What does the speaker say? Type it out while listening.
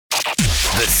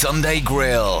The Sunday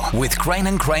Grill with Crane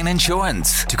and Crane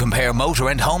Insurance. To compare motor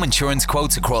and home insurance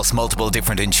quotes across multiple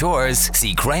different insurers,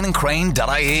 see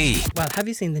craneandcrane.ie. Well, have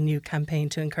you seen the new campaign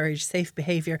to encourage safe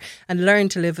behaviour and learn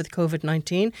to live with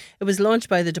COVID-19? It was launched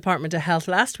by the Department of Health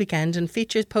last weekend and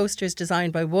features posters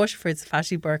designed by Waterford's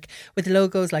Fatti Burke with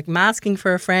logos like masking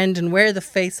for a friend and wear the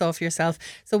face off yourself.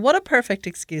 So what a perfect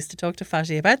excuse to talk to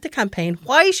Fatti about the campaign,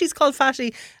 why she's called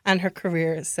Fatti and her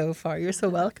career so far. You're so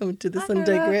welcome to the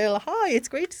Sunday Grill. Hi,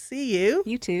 it's great to see you.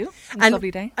 You too. It's a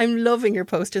lovely day. I'm loving your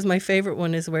posters. My favourite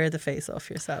one is wear the face off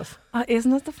yourself.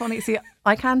 Isn't it the funny? See,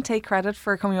 I can't take credit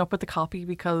for coming up with the copy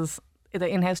because the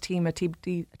in-house team at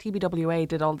TBWA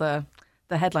did all the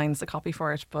headlines, the copy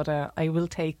for it. But I'll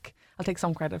take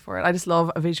some credit for it. I just love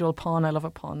a visual pun. I love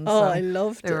a pun. Oh, so I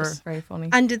loved it. They were very funny.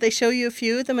 And did they show you a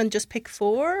few of them and just pick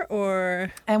 4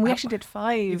 or? And we actually did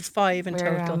 5. 5 in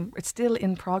total. It's still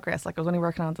in progress. Like I was only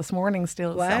working on it this morning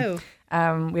still. Wow. So,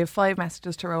 we have 5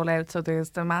 messages to roll out. So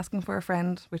there's the masking for a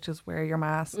friend, which is wear your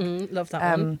mask. Love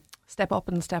that one. Step up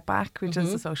and step back, which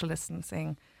is the social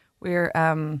distancing. We have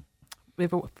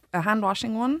a hand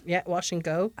washing one. Yeah, wash and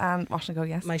go. And wash and go,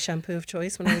 yes. My shampoo of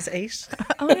choice when I was 8.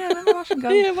 Oh yeah, I remember wash and go.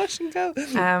 Yeah, wash and go.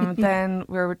 Then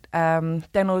we're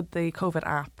download the COVID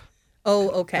app. Oh,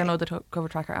 okay. Download the COVID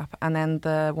tracker app, and then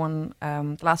the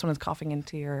last one is coughing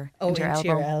into your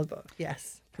elbow.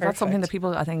 Yes. That's something that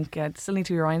people, I think, still need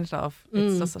to be reminded of.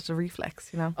 It's just such a reflex,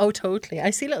 you know. Oh, totally.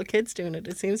 I see little kids doing it.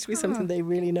 It seems to be something they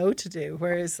really know to do,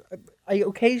 whereas I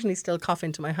occasionally still cough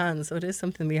into my hands, so it is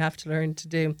something we have to learn to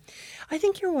do. I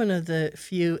think you're one of the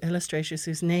few illustrators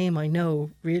whose name I know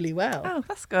really well. Oh,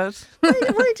 that's good. Why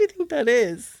do you think that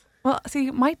is? Well, see,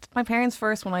 my parents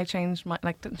first, when I changed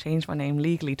didn't change my name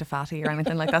legally to Fatti or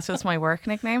anything like that. That's just my work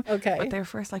nickname. Okay. But they were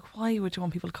first like, why would you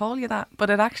want people to call you that? But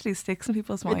it actually sticks in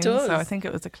people's minds. It does. So I think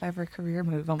it was a clever career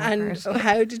move on my part. And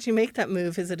how did you make that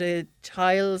move? Is it a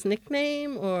child's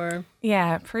nickname or?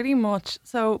 Yeah, pretty much.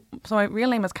 So my real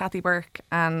name is Fatti Burke,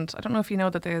 and I don't know if you know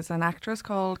that there's an actress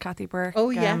called Fatti Burke. Oh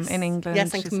yes, in England.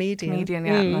 Yes, and she's comedian.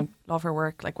 Yeah, and I love her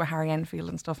work, like with Harry Enfield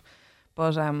and stuff.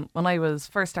 But when I was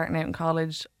first starting out in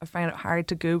college, I found it hard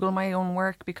to Google my own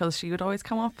work because she would always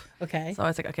come up. Okay. So I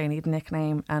was like, okay, I need a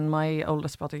nickname. And my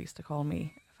oldest brother used to call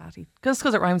me Fatti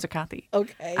because it rhymes with Cathy.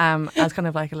 Okay. As kind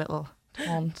of like a little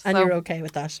taunt. And you're okay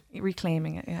with that?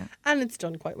 Reclaiming it, yeah. And it's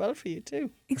done quite well for you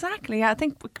too. Exactly, yeah. I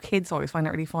think kids always find it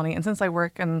really funny. And since I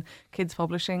work in kids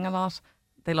publishing a lot,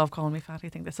 they love calling me Fatti. I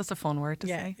think that's just a fun word to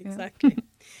say. Yeah, exactly.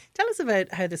 Tell us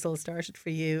about how this all started for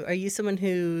you. Are you someone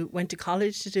who went to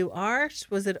college to do art?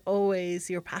 Was it always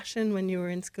your passion when you were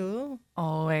in school?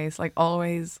 Always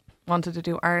wanted to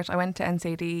do art. I went to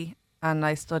NCD and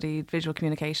I studied visual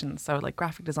communications, so like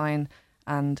graphic design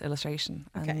and illustration.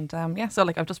 Okay. And so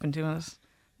like I've just been doing it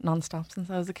non-stop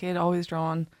since I was a kid, always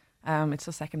drawn. It's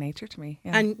just second nature to me.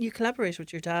 Yeah. And you collaborate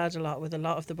with your dad a lot with a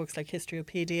lot of the books like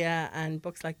Historypedia and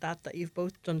books like that you've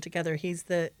both done together.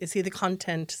 Is he the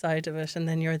content side of it and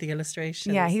then you're the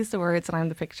illustrations? Yeah, he's the words and I'm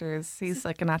the pictures. He's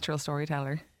like a natural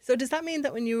storyteller. So does that mean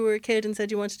that when you were a kid and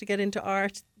said you wanted to get into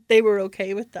art, they were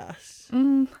okay with that?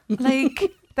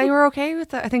 They were okay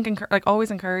with it. I think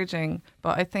always encouraging.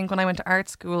 But I think when I went to art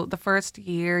school, the first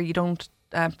year you don't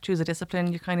choose a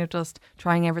discipline. You're kind of just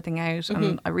trying everything out.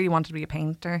 And I really wanted to be a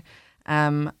painter.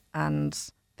 And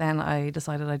then I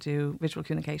decided I'd do visual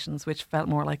communications, which felt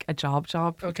more like a job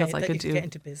because I could get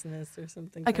into business or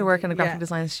something. I could work in a graphic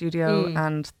design studio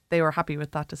and they were happy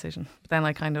with that decision. But then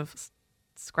I kind of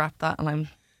scrapped that and I'm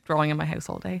drawing in my house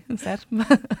all day instead.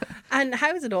 And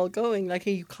how is it all going? Like, are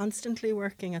you constantly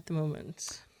working at the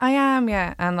moment? I am,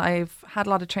 yeah. And I've had a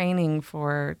lot of training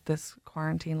for this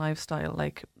quarantine lifestyle,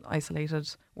 like isolated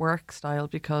work style,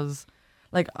 because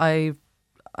like I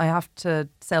have to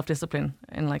self-discipline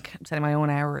in like setting my own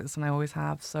hours, and I always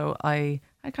have. So I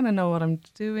kind of know what I'm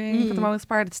doing for the most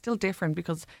part. It's still different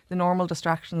because the normal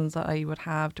distractions that I would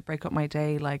have to break up my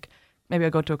day, like maybe I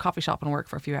go to a coffee shop and work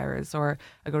for a few hours, or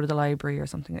I go to the library or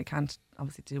something. I can't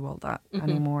obviously do all that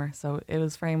anymore. So it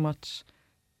was kind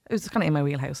of in my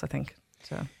wheelhouse, I think.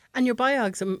 So. And your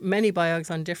many biogs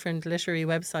on different literary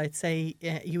websites say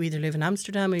you either live in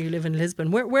Amsterdam or you live in Lisbon.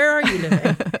 Where are you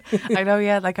living? I know,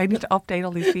 yeah. Like I need to update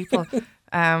all these people.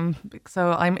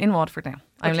 So I'm in Waterford now.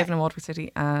 I'm living in Waterford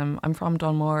City. I'm from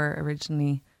Dunmore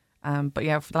originally. But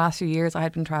yeah, for the last few years I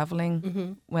had been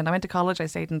travelling. When I went to college, I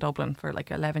stayed in Dublin for like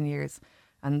 11 years.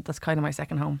 And that's kind of my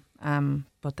second home.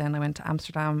 But then I went to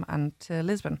Amsterdam and to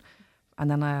Lisbon. And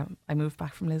then I moved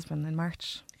back from Lisbon in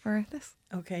March for this.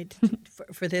 Okay,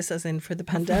 for this as in for the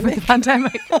pandemic? For the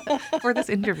pandemic, for this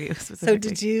interview specifically. So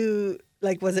did you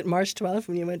like, was it March 12th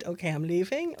when you went, okay, I'm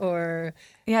leaving? Or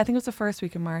Yeah, I think it was the first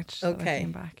week of March that I okay,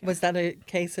 came back. Yeah. was that a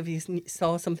case of you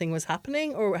saw something was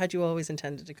happening, or had you always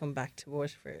intended to come back to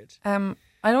Waterford?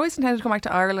 I'd always intended to come back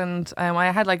to Ireland.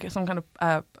 I had like some kind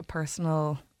of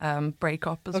personal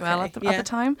breakup as well at the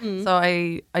time. So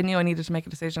I knew I needed to make a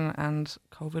decision, and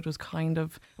COVID was kind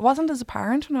of, it wasn't as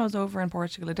apparent when I was over in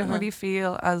Portugal. It didn't really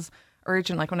feel as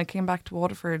urgent. Like when I came back to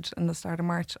Waterford in the start of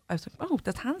March, I was like, oh,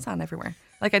 there's hand sand everywhere.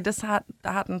 Like I just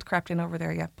hadn't crept in over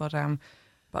there yet, but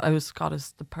I was, God, it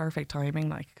was the perfect timing,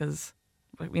 like, because,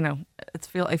 you know,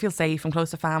 I feel safe. I'm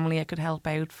close to family. I could help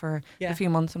out for a few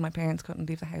months when my parents couldn't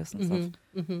leave the house and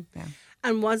stuff. Yeah.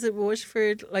 And was it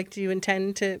Waterford? Like, do you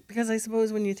intend to? Because I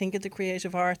suppose when you think of the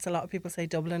creative arts, a lot of people say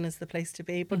Dublin is the place to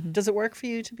be. But does it work for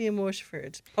you to be in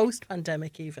Waterford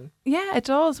post-pandemic even? Yeah, it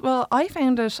does. Well, I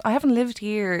found it. I haven't lived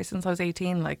here since I was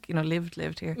 18. Like, you know, lived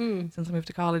here since I moved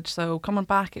to college. So coming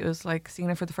back, it was like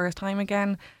seeing it for the first time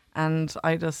again. And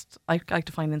I like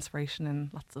to find inspiration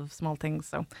in lots of small things.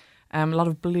 So a lot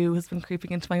of blue has been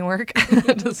creeping into my work.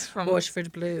 Just from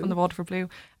Waterford Blue. From the Waterford Blue.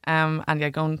 And yeah,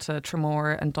 going to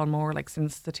Tramore and Dunmore, like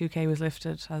since the 2K was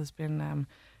lifted, has been...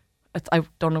 I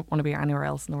don't want to be anywhere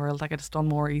else in the world. Like, I just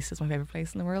Dunmore East is my favourite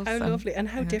place in the world. How lovely. And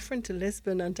how different to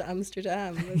Lisbon and to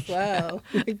Amsterdam as well.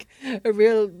 Like a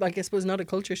real, like, I suppose not a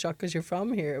culture shock because you're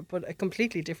from here, but a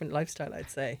completely different lifestyle, I'd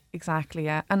say. Exactly,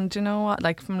 yeah. And you know what?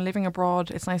 Like, from living abroad,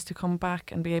 it's nice to come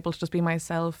back and be able to just be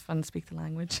myself and speak the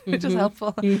language, which is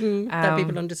helpful. That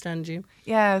people understand you.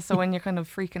 Yeah, so when you're kind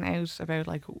of freaking out about,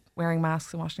 like, wearing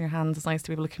masks and washing your hands, it's nice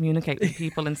to be able to communicate with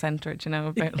people in Centred, you know,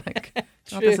 about, like...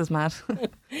 Oh, this is mad.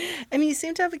 And you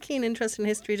seem to have a keen interest in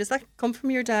history. Does that come from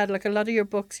your dad? Like a lot of your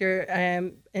books, your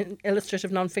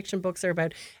illustrative non-fiction books are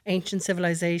about ancient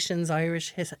civilizations,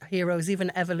 Irish heroes,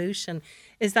 even evolution.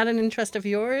 Is that an interest of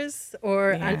yours?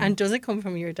 Or and does it come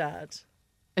from your dad?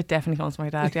 It definitely comes from my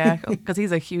dad, yeah, because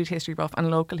he's a huge history buff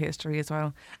and local history as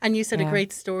well. And you said a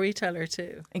great storyteller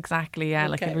too. Exactly, yeah.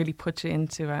 Like, it really puts you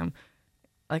into,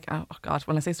 like, oh God,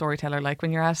 when I say storyteller, like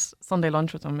when you're at Sunday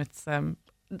lunch with him, it's...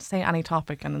 say any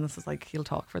topic, and then this is like he'll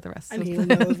talk for the rest of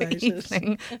the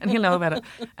evening, and he'll know about it.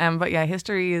 But yeah,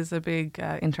 history is a big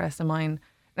interest of mine.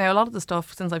 Now, a lot of the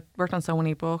stuff, since I've worked on so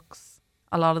many books,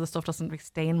 a lot of the stuff doesn't really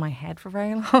stay in my head for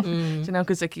very long. You know,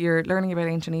 because like you're learning about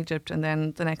ancient Egypt, and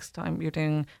then the next time you're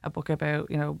doing a book about,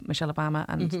 you know, Michelle Obama,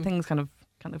 and things kind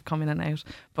of come in and out.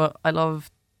 But I love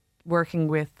working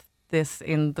with this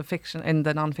in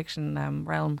the non-fiction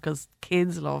realm, because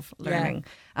kids love learning,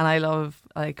 and I love,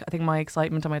 like, I think my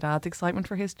excitement and my dad's excitement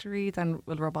for history then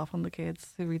will rub off on the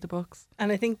kids who read the books. And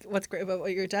I think what's great about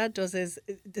what your dad does is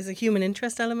there's a human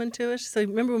interest element to it. So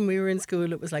remember when we were in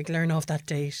school, it was like learn off that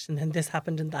date and then this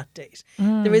happened in that date.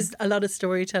 There is a lot of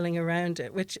storytelling around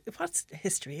it, which what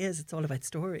history is, it's all about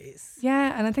stories.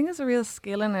 Yeah, and I think there's a real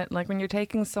skill in it. Like when you're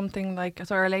taking something like,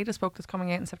 so our latest book that's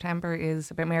coming out in September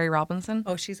is about Mary Robinson.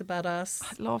 Oh, she's a badass.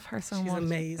 I love her so much. She's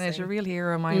amazing. And she's a real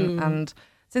hero of mine. And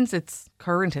since it's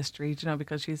current history, you know,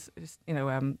 because she's you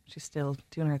know, she's still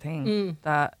doing her thing,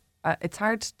 that it's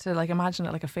hard to like imagine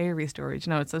it like a fairy story. You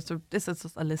know, this is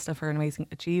just a list of her amazing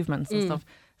achievements and stuff.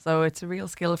 So it's a real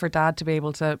skill for Dad to be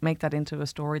able to make that into a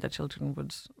story that children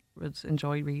would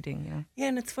enjoy reading. You know? Yeah,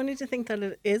 and it's funny to think that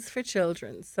it is for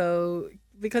children. So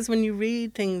because when you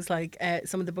read things like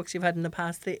some of the books you've had in the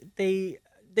past, they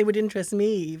would interest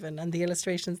me even, and the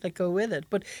illustrations that go with it.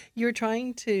 But you're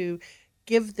trying to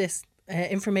give this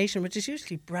information, which is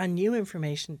usually brand new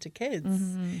information to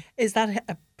kids. Is that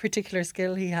a particular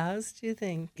skill he has, do you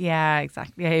think? Yeah,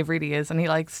 exactly. Yeah, he really is. And he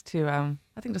likes to,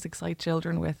 I think, just excite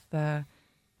children with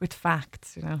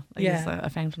facts, you know. Like he's a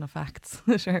fountain of facts,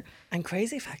 sure. And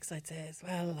crazy facts, I'd say, as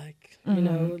well. Like, you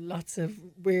know, lots of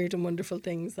weird and wonderful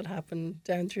things that happen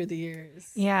down through the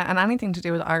years. Yeah, and anything to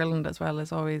do with Ireland as well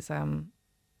is always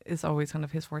kind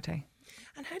of his forte.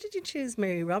 And how did you choose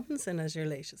Mary Robinson as your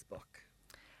latest book?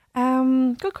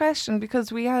 Good question,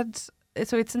 because we had,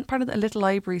 so it's in part of a little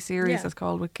library series that's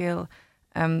called with Gill.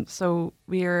 So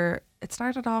it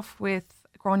started off with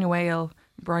Gráinne Whale,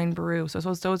 Brian Boru. So I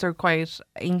suppose those are quite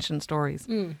ancient stories.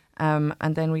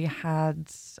 And then we had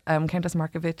Countess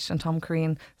Markovich and Tom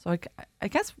Crean. So I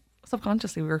guess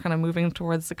subconsciously we were kind of moving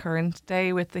towards the current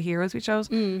day with the heroes we chose.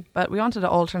 But we wanted to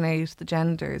alternate the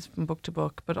genders from book to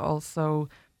book, but also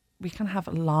we kind of have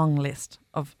a long list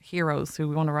of heroes who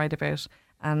we want to write about.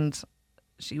 And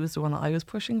she was the one that I was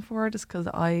pushing for, just because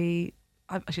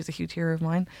she's a huge hero of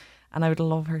mine. and I would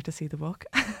love her to see the book,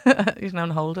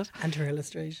 and hold it. And her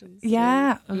illustrations.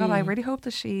 Yeah. Oh God, I really hope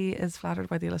that she is flattered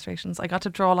by the illustrations. I got to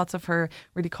draw lots of her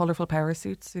really colourful power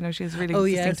suits. She has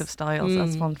really distinctive style, so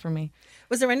that's fun for me.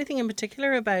 Was there anything in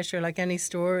particular about her, like any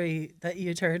story that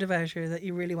you'd heard about her that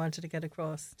you really wanted to get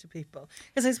across to people?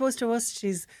 Because I suppose to us,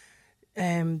 she's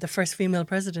the first female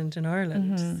president in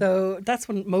Ireland. So that's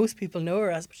what most people know her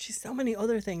as, but she's so many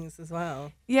other things as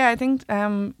well. Yeah, I think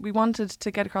we wanted to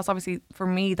get across, obviously for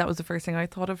me that was the first thing I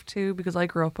thought of too, because I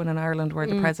grew up in Ireland where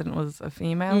the president was a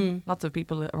female. Lots of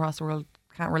people across the world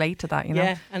can't relate to that,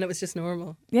 Yeah, and it was just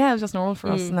normal. Yeah, it was just normal for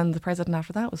us, and then the president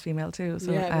after that was female too.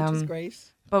 So, which is great.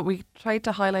 But we tried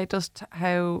to highlight just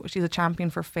how she's a champion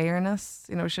for fairness.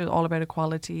 She's all about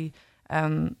equality,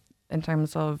 in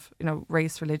terms of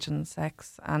race, religion,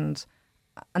 sex, and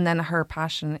then her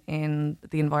passion in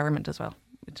the environment as well,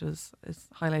 which is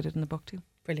highlighted in the book too.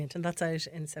 Brilliant, and that's out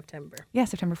in September. Yeah,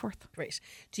 September 4th. Great.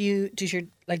 Does your,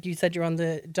 like you said, you're on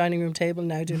the dining room table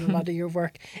now doing a lot of your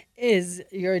work. Is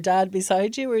your dad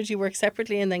beside you, or do you work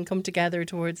separately and then come together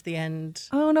towards the end?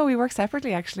 Oh no, we work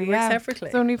separately actually. We work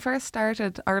separately. So when we first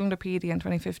started Ireland Opedi in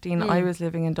 2015, I was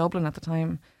living in Dublin at the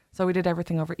time. So we did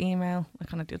everything over email. I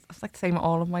kind of did, it's like the same with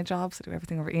all of my jobs. I do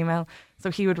everything over email. So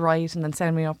he would write and then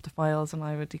send me up the files, and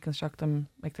I would deconstruct them,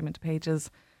 make them into pages.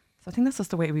 So I think that's just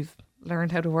the way we've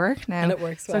learned how to work now. And it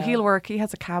works well. So he'll work, he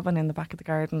has a cabin in the back of the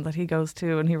garden that he goes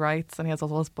to and he writes, and he has all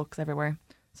those books everywhere.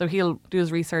 So he'll do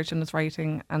his research and his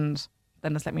writing and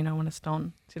then just let me know when it's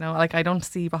done. Like I don't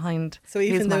see behind. So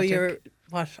even though you're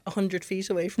 100 feet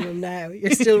away from him now,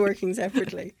 you're still working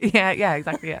separately. Yeah,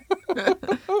 exactly. Yeah.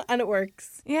 And it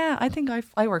works. Yeah, I think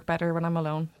I work better when I'm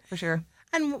alone, for sure.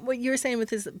 And what you're saying with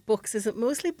his books, is it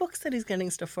mostly books that he's getting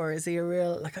stuff for? Is he a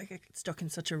real, like, I get stuck in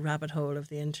such a rabbit hole of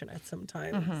the internet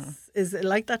sometimes. Is it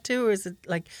like that too, or is it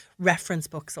like reference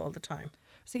books all the time?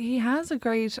 See, he has a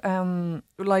great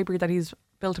library that he's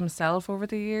built himself over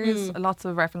the years. Lots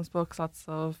of reference books, lots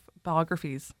of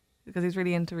biographies, because he's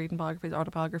really into reading biographies,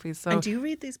 autobiographies. So, and do you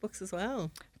read these books as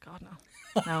well? God, no.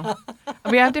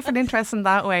 We have different interests in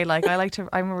that way. Like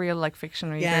I'm a real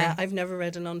fiction reader. Yeah, I've never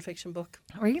read a non-fiction book.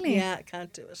 Really? Yeah, I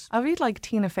can't do it. I read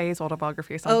Tina Fey's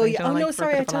autobiography or something. Oh yeah. No,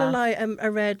 sorry, I tell a lie. I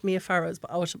read Mia Farrow's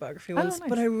autobiography once, nice.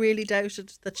 But I really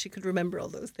doubted that she could remember all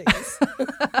those things.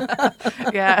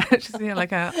 Yeah, she's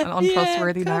like an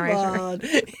untrustworthy narrator.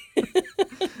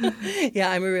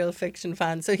 Yeah, I'm a real fiction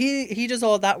fan. So he does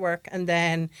all that work, and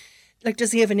then. Like,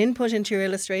 does he have an input into your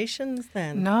illustrations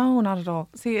then? No, not at all.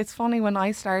 See, it's funny, when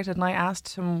I started and I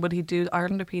asked him would he do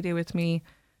Ireland Opedi with me,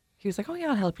 he was like, oh yeah,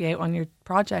 I'll help you out on your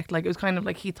project. Like, it was kind of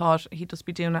like he thought he'd just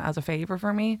be doing it as a favour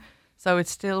for me. So it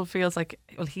still feels like,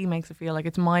 well, he makes it feel like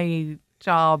it's my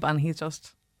job and he's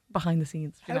just behind the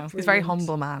scenes, He's a very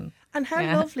humble man. And how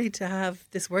lovely to have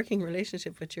this working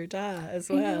relationship with your dad as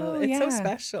well. It's so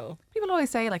special. People always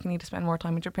say, like, you need to spend more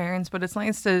time with your parents, but it's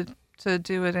nice to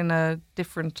do it in a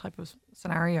different type of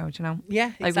scenario,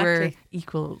 Yeah, exactly. Like we're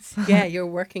equals. Yeah, you're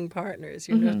working partners.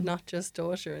 You're not just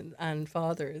daughter and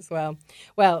father as well.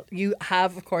 Well, you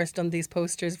have, of course, done these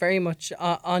posters very much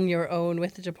on your own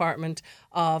with the Department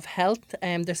of Health.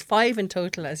 There's 5 in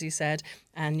total, as you said,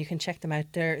 and you can check them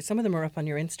out there. Some of them are up on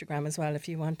your Instagram as well if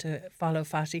you want to follow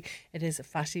Fatti. It is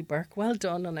Fatti Burke. Well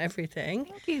done on everything.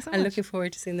 Thank you so much. And looking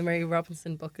forward to seeing the Mary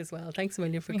Robinson book as well. Thanks a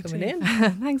million for coming in.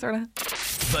 Thanks, Orla.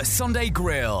 The Sunday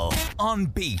Grill on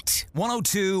Beat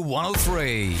 102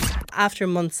 103. After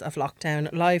months of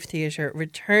lockdown, live theatre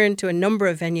returned to a number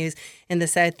of venues in the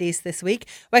southeast this week.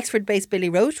 Wexford-based Billy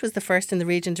Roche was the first in the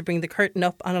region to bring the curtain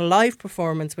up on a live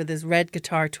performance with his Red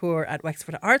Guitar Tour at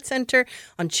Wexford Arts Centre.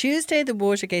 On Tuesday, the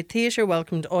Watergate Theatre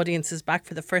welcomed audiences back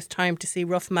for the first time to see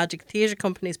Rough Magic Theatre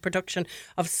Company's production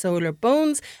of Solar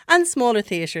Bones, and smaller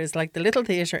theatres like the Little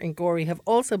Theatre in Gorey have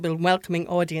also been welcoming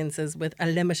audiences with a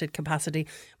limited capacity.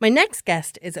 My next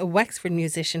guest is a Wexford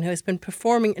musician who has been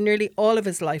performing nearly all of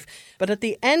his life, but at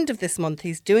the end of this month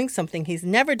he's doing something he's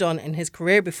never done in his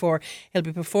career before. He'll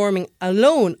be performing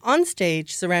alone on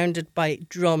stage, surrounded by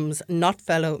drums, not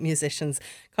fellow musicians.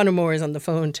 Conor Moore is on the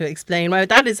phone to explain. Well,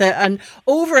 that is an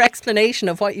over-explanation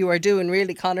of what you are doing,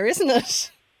 really, Conor, isn't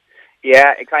it?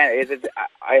 Yeah, it kind of is.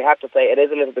 I have to say, it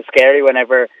is a little bit scary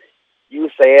whenever you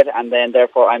say it, and then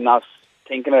therefore I'm not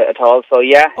thinking it at all. So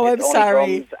yeah, I'm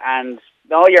sorry. Drums and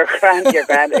no, you're grand. You're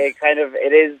grand.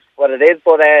 It is what it is.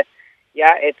 But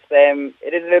yeah, it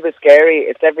is a little bit scary.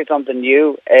 It's definitely something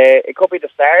new. It could be the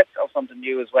start of something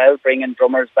new as well, bringing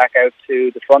drummers back out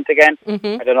to the front again.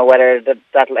 I don't know whether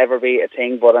that'll ever be a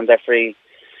thing, but I'm definitely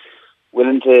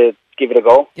willing to give it a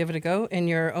go. Give it a go in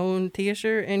your own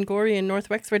theatre in Gorey in North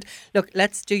Wexford. Look,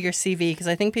 let's do your CV, because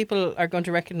I think people are going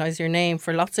to recognise your name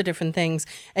for lots of different things.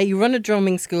 You run a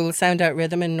drumming school, Sound Out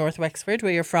Rhythm, in North Wexford,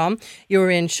 where you're from. You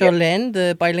were in Shullin,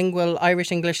 the bilingual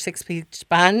Irish-English six-piece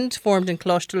band formed in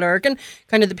Closhtalurgan,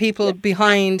 kind of the people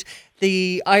behind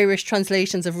the Irish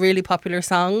translations of really popular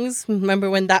songs. Remember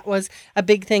when that was a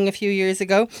big thing a few years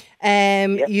ago?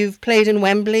 You've played in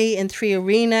Wembley, in 3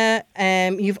 Arena.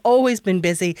 You've always been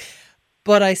busy.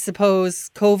 But I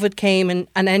suppose COVID came and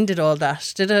ended all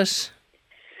that, did it?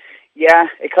 Yeah,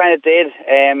 it kind of did.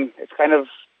 It's kind of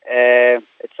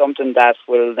it's something that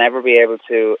we'll never be able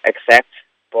to accept,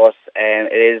 but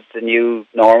it is the new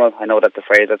normal. I know that the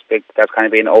phrase that's kind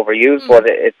of being overused, but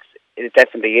it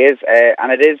definitely is,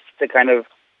 and it is the kind of,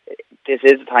 this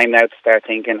is the time now to start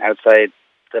thinking outside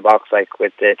the box, like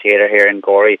with the theatre here in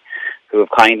Gorey, who have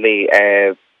kindly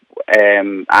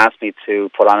asked me to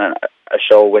put on a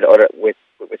show with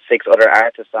 6 other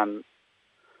artists on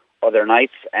other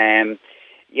nights. To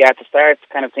start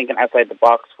kind of thinking outside the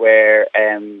box, where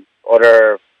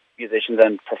other musicians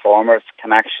and performers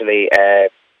can actually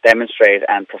demonstrate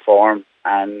and perform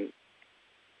and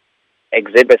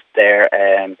exhibit their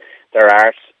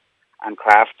art and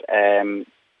craft.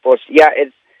 But yeah,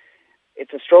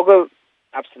 it's a struggle,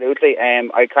 absolutely.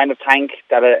 I kind of thank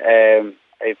that.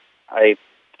 I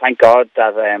thank God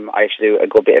that I actually do a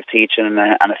good bit of teaching and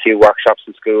a few workshops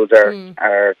in schools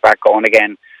are back going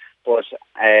again. But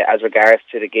as regards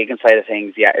to the gigging side of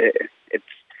things, yeah, it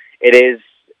is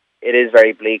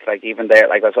very bleak. Like even there,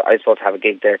 like I was supposed to have a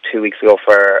gig there 2 weeks ago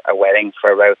for a wedding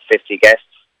for about 50 guests,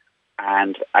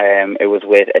 and it was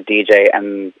with a DJ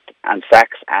and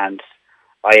sax, and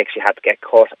I actually had to get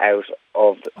cut out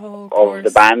of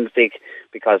the band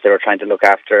because they were trying to look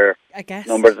after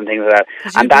numbers and things like that.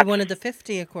 Because you'd be one of the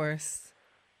 50, of course.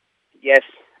 Yes,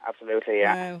 absolutely,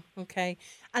 yeah. Wow, okay.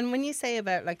 And when you say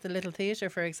about like the little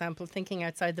theatre, for example, thinking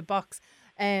outside the box,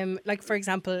 like for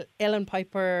example, Ellen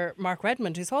Piper Mark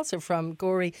Redmond, who's also from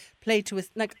Gorey, played to us.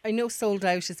 Like I know Sold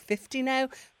Out is 50 now,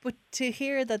 but to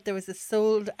hear that there was a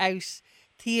sold out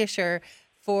theatre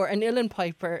for an Ellen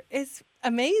Piper is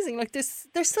amazing. Like there's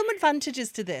some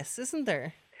advantages to this, isn't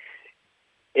there?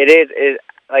 It is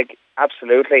like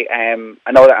absolutely. I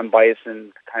know that I'm biased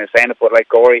in kind of saying it, but like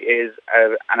Gorey is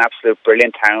an absolute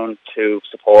brilliant town to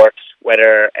support,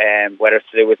 whether it's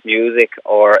to do with music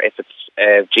or if it's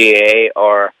GAA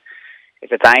or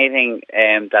if it's anything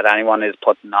that anyone is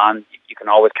putting on. You can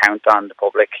always count on the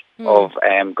public of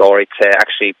Gorey to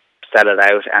actually sell it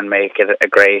out and make it a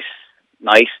great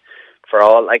night for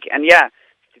all. Like, and yeah,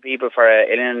 to people for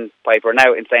Ellen Piper.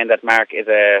 Now, in saying that, Mark is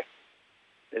a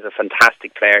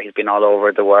fantastic player. He's been all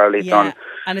over the world. He's done,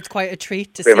 and it's quite a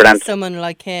treat to see someone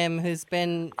like him who's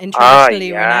been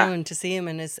internationally renowned, to see him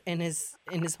in his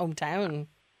hometown.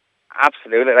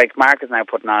 Absolutely. Like Mark is now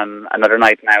putting on another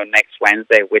night now next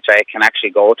Wednesday, which I can actually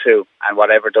go to, and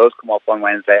whatever does come up on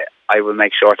Wednesday, I will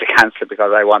make sure to cancel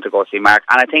because I want to go see Mark.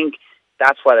 And I think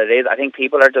that's what it is. I think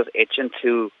people are just itching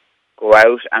to go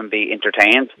out and be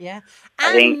entertained. Yeah.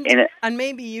 And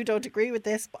maybe you don't agree with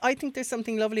this, but I think there's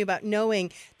something lovely about knowing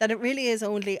that it really is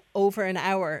only over an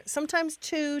hour. Sometimes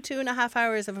 2.5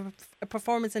 hours of a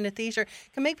performance in a theatre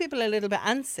can make people a little bit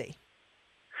antsy.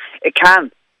 It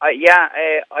can.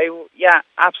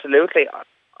 Absolutely.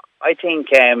 I think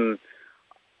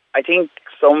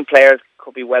some players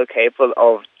could be well capable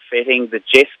of fitting the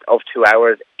gist of 2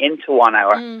 hours into 1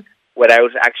 hour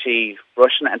without actually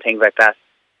rushing it and things like that.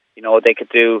 You know, they could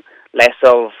do less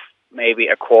of maybe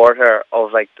a quarter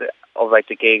of the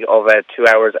gig of 2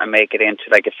 hours and make it into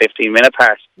like a 15-minute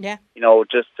part. Yeah. You know,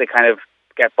 just to kind of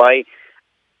get by.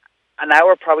 An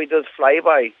hour probably does fly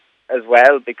by as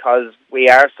well because we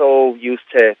are so used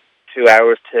to 2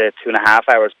 hours to 2.5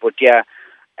 hours. But yeah,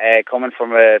 coming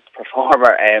from a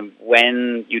performer,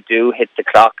 when you do hit the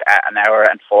clock at an hour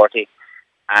and 40,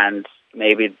 and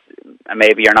maybe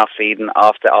you're not feeding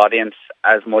off the audience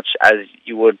as much as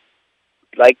you would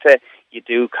like to, you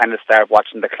do kind of start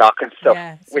watching the clock and stuff,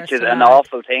 which is an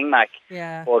awful thing. Like,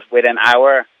 but with an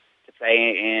hour to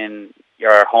play in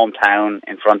your hometown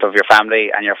in front of your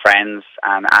family and your friends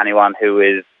and anyone who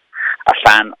is a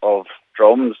fan of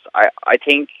drums, I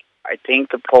think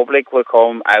the public will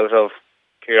come out of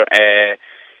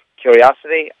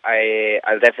curiosity.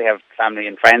 I'll definitely have family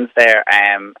and friends there,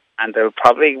 and they'll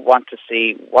probably want to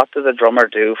see what does a drummer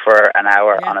do for an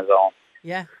hour on his own.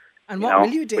 Yeah, and what will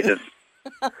you do? That's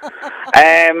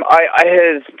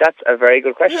a very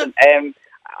good question.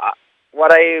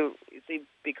 What I see,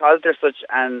 because there's such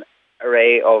an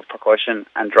array of percussion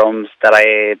and drums that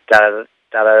I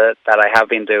have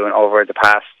been doing over the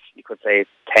past you could say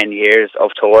 10 years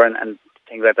of touring and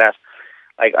things like that.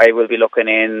 Like I will be looking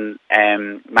in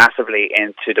massively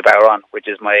into the bodhrán, which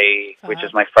is my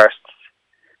first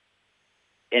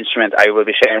instrument. I will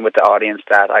be sharing with the audience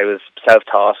that I was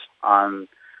self-taught on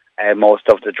most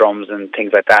of the drums and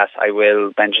things like that. I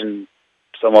will mention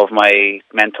some of my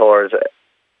mentors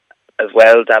as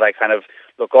well that I kind of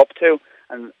look up to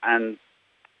and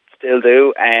still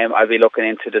do. I'll be looking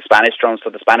into the Spanish drums,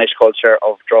 so the Spanish culture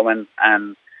of drumming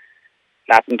and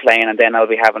Latin playing, and then I'll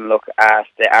be having a look at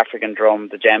the African drum,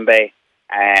 the djembe,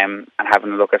 and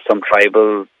having a look at some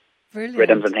tribal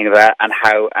rhythms and things like that, and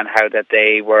how that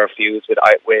they were fused with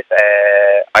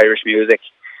Irish music.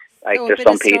 Like so there's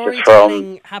some pieces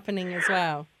storytelling happening as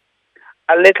well.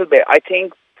 A little bit. I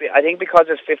think because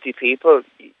there's 50 people,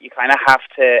 you kind of have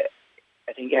to.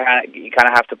 I think you kind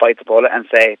of have to bite the bullet and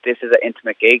say this is an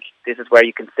intimate gig. This is where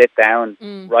you can sit down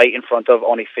right in front of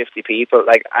only 50 people.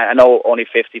 Like I know only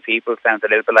 50 people sounds a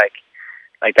little bit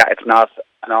like that. It's not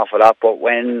an awful lot, but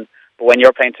when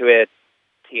you're playing to a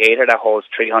theatre that holds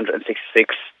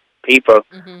 366 people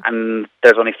and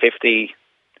there's only 50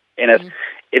 in it,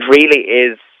 it really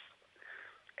is.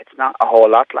 It's not a whole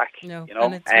lot, like, no, you know.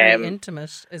 And it's very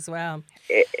intimate as well.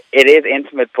 It is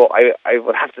intimate, but I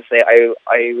would have to say I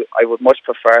would much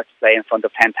prefer to play in front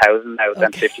of 10,000 now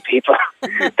than 50 people.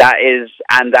 That's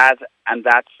as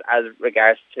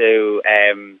regards to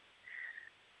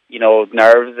you know,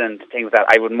 nerves and things that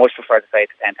I would much prefer to play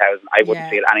to 10,000. I wouldn't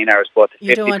feel any nerves, but to 50 people...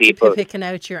 You don't want to be picking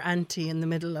out your auntie in the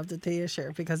middle of the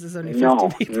theatre because there's only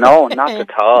 50 people. No, not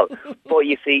at all. But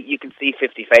you can see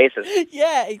 50 faces.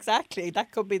 Yeah, exactly.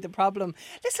 That could be the problem.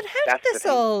 Listen, how did this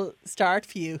all start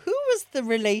for you? Who was the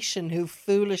relation who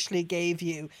foolishly gave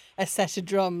you a set of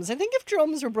drums? I think if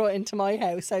drums were brought into my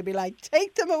house, I'd be like,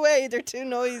 take them away, they're too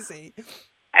noisy.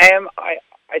 I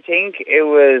think it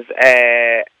was...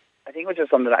 I think it was just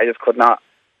something that I just could not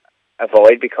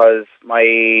avoid because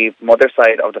my mother's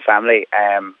side of the family,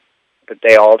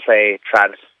 they all play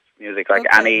trad music. Like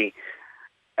any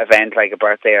event, like a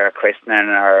birthday or a christening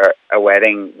or a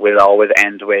wedding, will always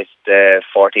end with the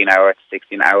 14-hour to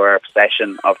 16-hour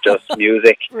session of just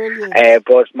music.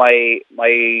 But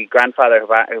my grandfather,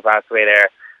 who passed away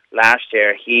there last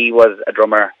year, he was a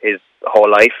drummer his whole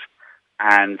life,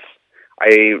 and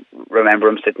I remember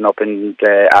him sitting up in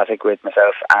the attic with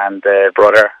myself and the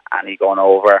brother, and he going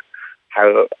over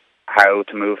how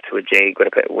to move to a jig with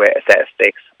a set of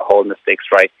sticks, holding the sticks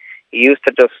right. He used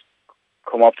to just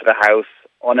come up to the house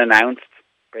unannounced,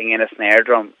 bring in a snare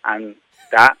drum, and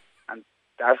that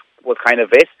was kind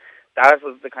of it. That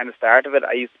was the kind of start of it.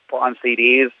 I used to put on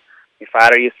CDs. My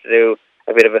father used to do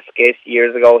a bit of a skit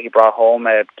years ago. He brought home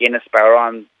a Guinness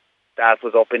Bodhrán that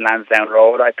was up in Lansdowne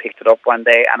Road. I picked it up one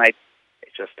day and it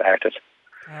just started.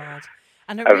 God.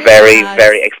 And it really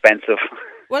very expensive.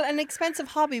 Well, an expensive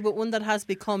hobby, but one that has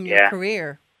become your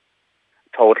career.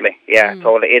 Totally,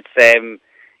 totally. It's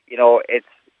you know, it's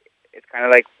kind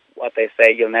of like what they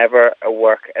say: you'll never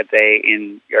work a day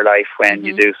in your life when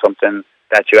you do something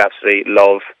that you absolutely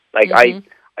love. Like I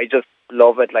just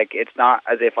love it. Like it's not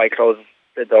as if I close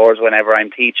the doors whenever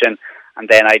I'm teaching, and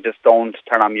then I just don't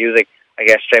turn on music. I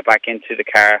get straight back into the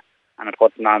car and I'm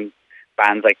putting on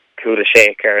bands like Kuda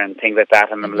Shaker and things like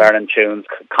that, and I'm learning tunes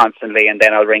constantly, and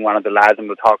then I'll ring one of the lads and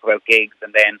we'll talk about gigs,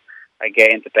 and then I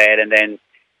get into bed and then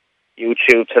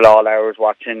YouTube till all hours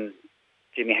watching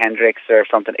Jimi Hendrix or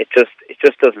something. It just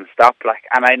doesn't stop, like,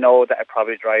 and I know that it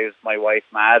probably drives my wife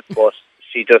mad, but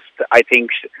I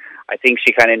think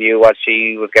she kind of knew what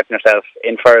she was getting herself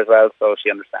in for as well, so she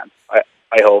understands.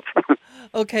 I hope.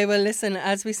 Okay, well, listen,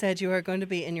 as we said, you are going to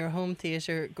be in your home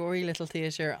theatre, Gory Little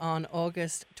Theatre, on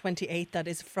August 28th. That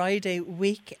is Friday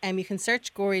week. You can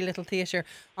search Gory Little Theatre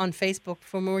on Facebook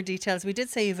for more details. We did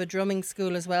say you have a drumming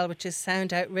school as well, which is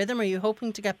Sound Out Rhythm. Are you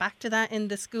hoping to get back to that in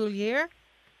the school year?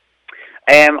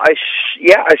 I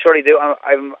surely do.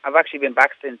 I've actually been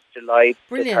back since July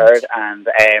the 3rd, and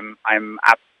and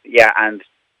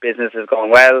business is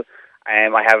going well.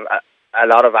 I have a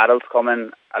lot of adults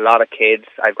coming, a lot of kids.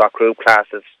 I've got group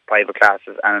classes, private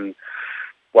classes, and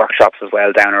workshops as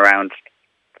well down around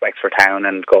Wexford town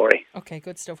and Gory. Okay,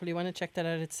 good stuff. Well, you want to check that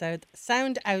out. It's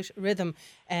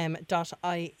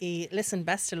soundoutrhythm.ie. Listen,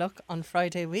 best of luck on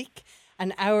Friday week.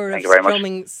 An hour of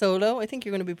strumming solo. I think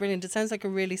you're going to be brilliant. It sounds like a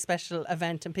really special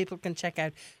event, and people can check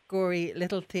out Gory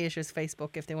Little Theatre's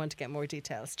Facebook if they want to get more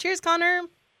details. Cheers, Connor.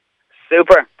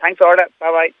 Super. Thanks, Orla.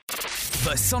 Bye-bye.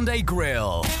 The Sunday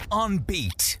Grill on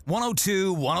Beat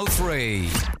 102 103.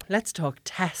 Let's talk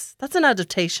Tess. That's an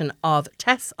adaptation of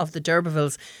Tess of the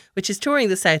D'Urbervilles, which is touring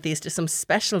the Southeast to some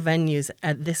special venues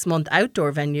this month,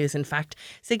 outdoor venues in fact.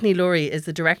 Signe Laurie is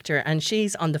the director and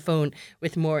she's on the phone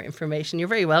with more information. You're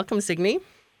very welcome, Signe.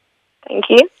 Thank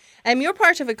you. You're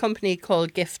part of a company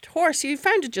called Gift Horse. You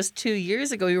founded just 2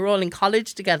 years ago. You were all in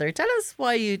college together. Tell us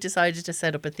why you decided to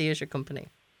set up a theatre company.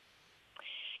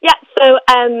 Yeah, so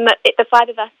the five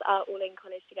of us are all in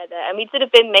college together, and we'd sort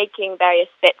of been making various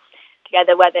bits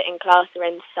together, whether in class or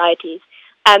in societies.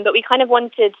 But we kind of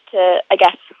wanted to, I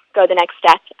guess, go the next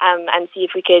step and see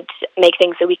if we could make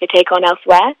things that we could take on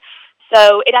elsewhere.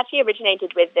 So it actually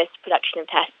originated with this production of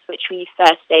Tess, which we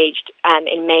first staged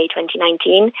in May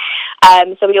 2019.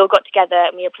 So we all got together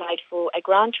and we applied for a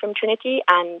grant from Trinity,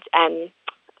 and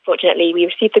fortunately we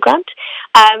received the grant.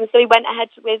 So we went ahead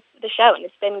with the show, and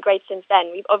it's been great since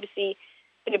then. We've obviously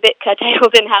been a bit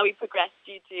curtailed in how we progressed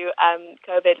due to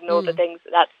COVID and all the things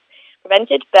that's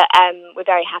prevented, but we're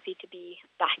very happy to be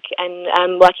back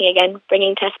and working again,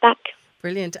 bringing Tess back.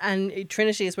 Brilliant. And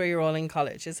Trinity is where you're all in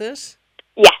college, is it?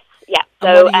 Yes, yeah. So,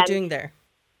 and what are you doing there?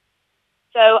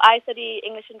 So I study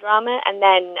English and drama, and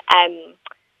then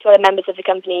two other members of the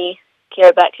company,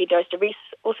 Kira Berkeley, Doris DeReese,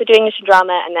 also do English and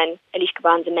drama, and then Alicia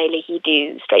Barnes and Maylee, he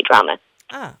do straight drama.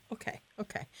 Ah, okay.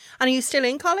 And are you still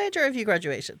in college or have you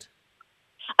graduated?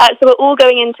 So we're all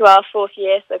going into our fourth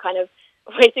year, so kind of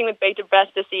waiting with bated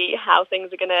breath to see how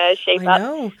things are going to shape up. I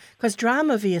know, because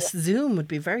drama via Zoom would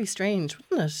be very strange,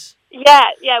 wouldn't it?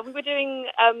 Yeah, we were doing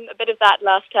a bit of that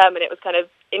last term, and it was kind of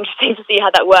interesting to see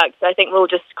how that worked. So I think we're all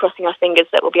just crossing our fingers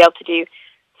that we'll be able to do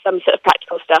some sort of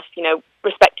practical stuff,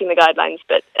 respecting the guidelines,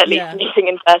 but at least meeting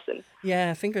in person.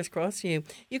 Yeah, fingers crossed you.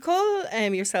 You call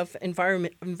yourself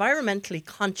environmentally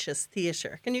conscious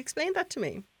theatre. Can you explain that to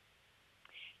me?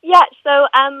 Yeah, so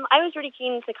I was really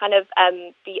keen to kind of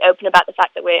be open about the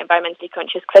fact that we're environmentally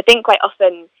conscious, because I think quite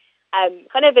often,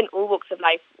 kind of in all walks of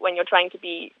life, when you're trying to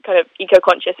be kind of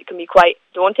eco-conscious, it can be quite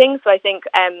daunting. So I think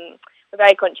we're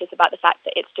very conscious about the fact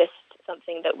that it's just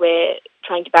something that we're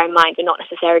trying to bear in mind. We're not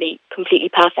necessarily completely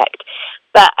perfect.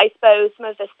 But I suppose some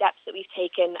of the steps that we've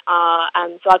taken are,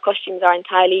 so our costumes are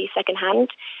entirely second-hand,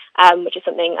 which is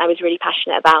something I was really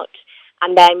passionate about.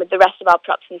 And then with the rest of our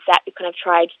props and set, we kind of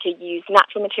tried to use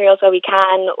natural materials where we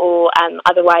can, or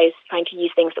otherwise trying to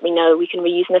use things that we know we can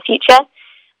reuse in the future.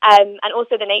 And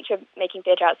also the nature of making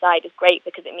theatre outside is great,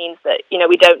 because it means that,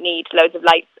 we don't need loads of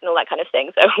lights and all that kind of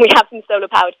thing. So we have some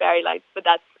solar-powered fairy lights, but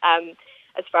that's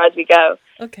as far as we go.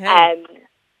 Okay.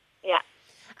 Yeah.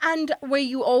 And were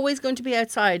you always going to be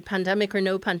outside, pandemic or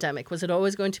no pandemic? Was it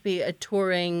always going to be a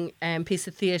touring piece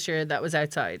of theatre that was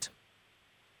outside?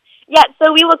 Yeah,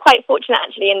 so we were quite fortunate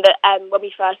actually in that when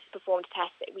we first performed Tess,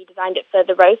 we designed it for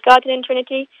the Rose Garden in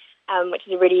Trinity, which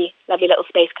is a really lovely little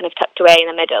space kind of tucked away in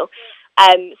the middle.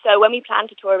 So when we planned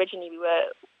to tour originally, we were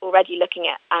already looking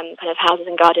at kind of houses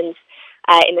and gardens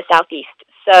in the southeast.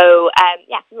 So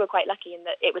we were quite lucky in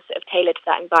that it was sort of tailored to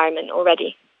that environment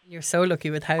already. You're so lucky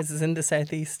with houses in the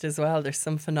southeast as well. There's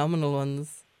some phenomenal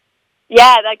ones.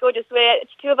 Yeah, they're gorgeous.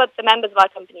 Two of the members of our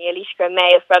company, Alicia and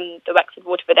May, are from the Wexford,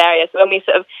 Waterford area. So when we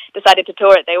sort of decided to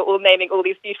tour it, they were all naming all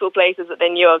these beautiful places that they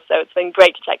knew of. So it's been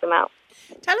great to check them out.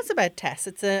 Tell us about Tess.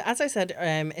 It's as I said,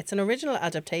 it's an original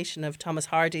adaptation of Thomas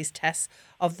Hardy's Tess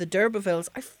of the D'Urbervilles.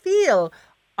 I feel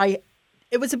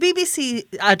it was a BBC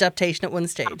adaptation at one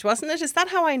stage, wasn't it? Is that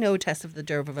how I know Tess of the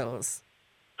D'Urbervilles?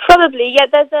 Probably, yeah.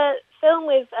 There's a film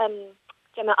with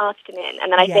Gemma Arterton in,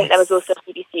 and then I think there was also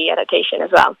a BBC adaptation as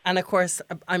well. And of course,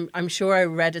 I'm sure I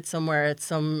read it somewhere at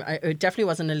some. It definitely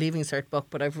wasn't a Leaving Cert book,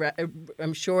 but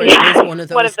I'm sure it is one of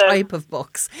those type of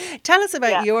books. Tell us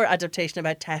about your adaptation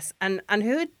about Tess and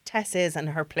who Tess is and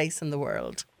her place in the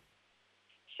world.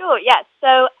 Sure. Yeah.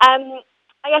 So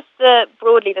I guess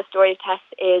broadly the story of Tess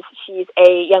is she's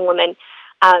a young woman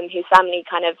whose family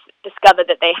kind of discovered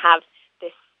that they have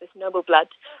this noble blood,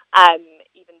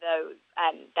 even though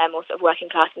they're more sort of working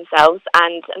class themselves.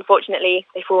 And unfortunately,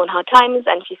 they fall on hard times,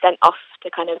 and she's sent off to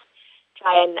kind of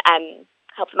try and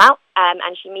help them out.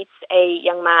 And she meets a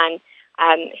young man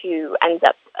who ends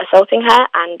up assaulting her,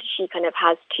 and she kind of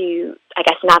has to, I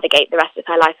guess, navigate the rest of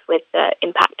her life with the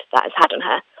impact that has had on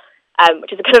her,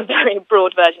 which is a kind of very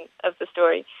broad version of the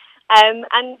story. And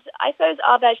I suppose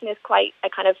our version is quite a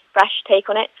kind of fresh take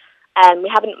on it. We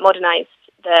haven't modernised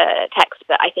the text,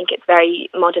 but I think it's very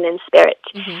modern in spirit.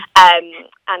 Mm-hmm.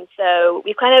 And so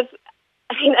we've kind of,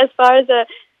 as far as a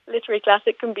literary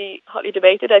classic can be hotly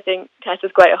debated, I think Tess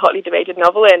is quite a hotly debated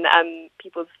novel in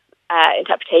people's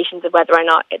interpretations of whether or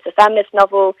not it's a feminist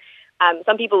novel.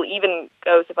 Some people even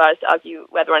go so far as to argue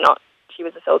whether or not she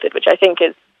was assaulted, which I think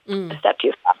is a step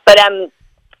too far. But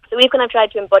so we've kind of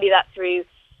tried to embody that through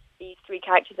these three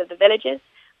characters of the villages,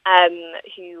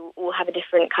 who all have a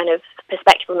different kind of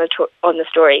perspective on the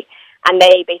story, and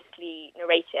they basically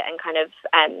narrate it and kind of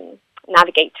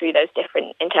navigate through those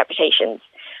different interpretations.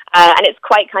 And it's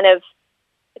quite kind of,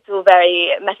 it's all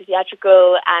very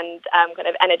meta-theatrical and kind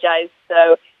of energized.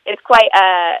 So it's quite,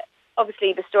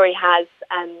 obviously the story has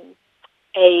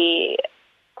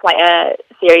quite a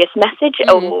serious message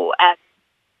or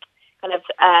kind of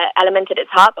element at its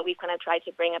heart, but we've kind of tried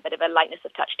to bring a bit of a lightness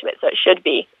of touch to it, so it should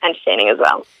be entertaining as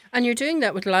well. And you're doing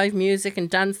that with live music and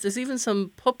dance. There's even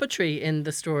some puppetry in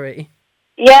the story.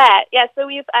 Yeah. So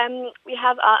we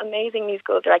have our amazing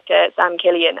musical director Sam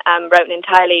Killian wrote an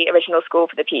entirely original score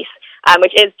for the piece,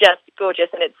 which is just gorgeous,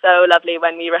 and it's so lovely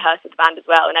when we rehearse with the band as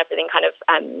well, and everything kind of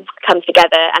comes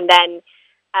together. And then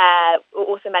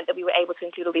also meant that we were able to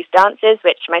include all these dances,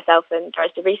 which myself and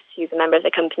Doris DeVries, who's a member of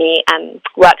the company,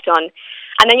 worked on.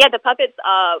 And then the puppets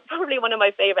are probably one of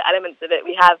my favourite elements of it.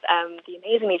 We have the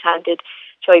amazingly talented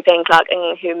Choi Payne Clark,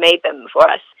 who made them for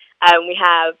us. We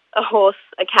have a horse,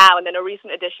 a cow, and then a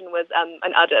recent addition was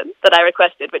an udder that I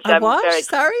requested, which I'm what? very...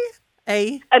 Sorry?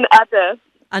 An udder.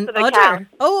 An udder? Cow.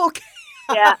 Oh, okay.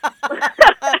 Yeah.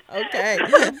 Okay.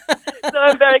 So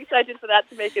I'm very excited for that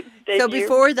to make its debut. So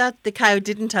before that, the cow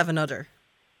didn't have an udder?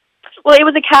 Well, it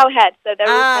was a cow head, so there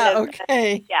was kind of...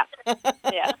 okay.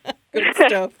 Yeah. Good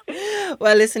stuff.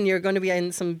 Well, listen, you're going to be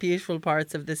in some beautiful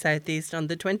parts of the southeast. On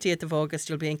the 20th of August,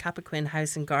 you'll be in Cappoquin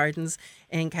House and Gardens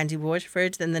in County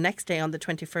Waterford. Then the next day, on the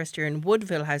 21st, you're in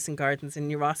Woodville House and Gardens in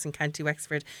New Ross in County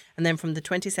Wexford. And then from the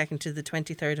 22nd to the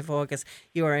 23rd of August,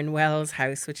 you are in Wells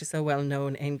House, which is so well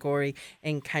known in Gorey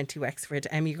in County Wexford.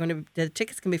 The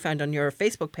tickets can be found on your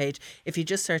Facebook page if you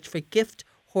just search for Gift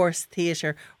Horse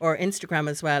Theatre, or Instagram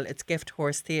as well. It's Gift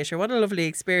Horse Theatre. What a lovely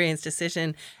experience to sit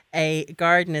in a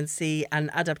garden and see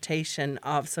an adaptation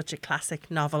of such a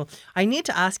classic novel. I need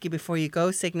to ask you before you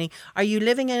go, Signe, are you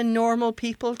living a normal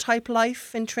people type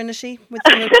life in Trinity with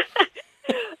your...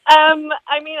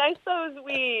 I mean, I suppose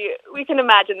we can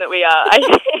imagine that we are, I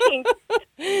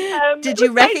think. Did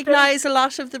you recognise a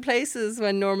lot of the places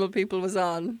when Normal People was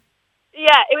on?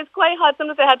 Yeah, it was quite hard.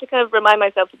 Sometimes I had to kind of remind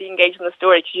myself to be engaged in the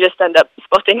story because you just end up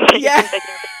spotting things and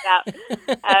figuring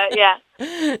things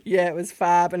out. Yeah, it was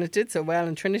fab, and it did so well,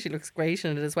 and Trinity looks great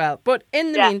in it as well. But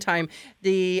in the meantime,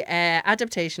 the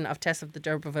adaptation of Tess of the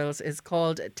D'Urbervilles is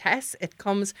called Tess. It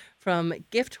comes from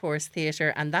Gift Horse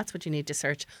Theatre, and that's what you need to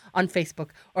search on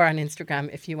Facebook or on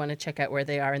Instagram if you want to check out where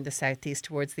they are in the southeast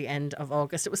towards the end of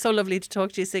August. It was so lovely to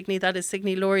talk to you, Signe. That is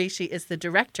Signe Laurie. She is the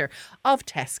director of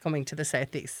Tess coming to the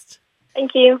southeast.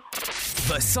 Thank you.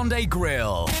 The Sunday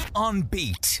Grill on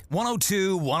Beat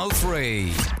 102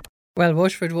 103. Well,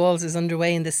 Waterford Walls is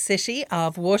underway in the city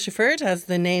of Waterford, as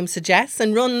the name suggests,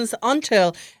 and runs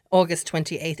until August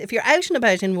 28th. If you're out and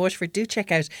about in Waterford, do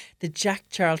check out the Jack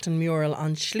Charlton mural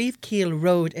on Schlieve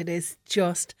Road. It is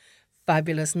just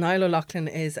fabulous. Niall O'Loughlin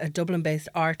is a Dublin-based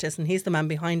artist, and he's the man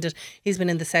behind it. He's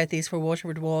been in the southeast for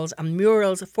Waterford Walls and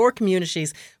Murals for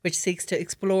Communities, which seeks to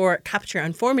explore, capture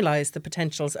and formalise the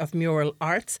potentials of mural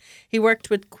arts. He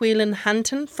worked with Quillan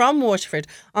Hanton from Waterford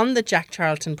on the Jack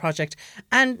Charlton project,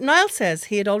 and Niall says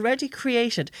he had already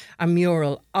created a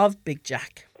mural of Big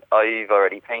Jack. I've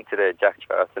already painted a Jack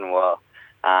Charlton wall,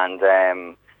 and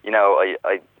I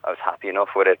was happy enough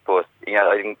with it, but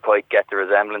I didn't quite get the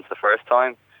resemblance the first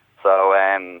time. So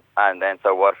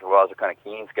so Waterford Walls are kind of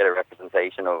keen to get a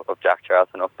representation of Jack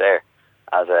Charlton up there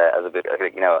as a bit, as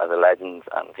a legend,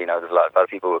 and there's a lot of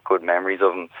people with good memories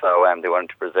of him. So they wanted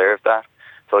to preserve that.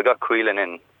 So I got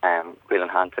Quillan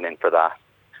Hanton in for that,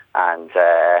 and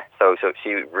so she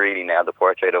really nailed the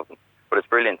portrait of him. But it's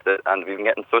brilliant, and we've been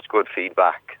getting such good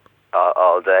feedback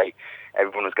all day.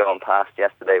 Everyone was going past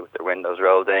yesterday with their windows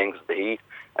rolled in because of the heat,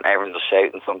 and everyone's just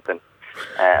shouting something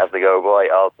as they go by,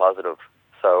 all positive.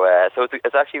 So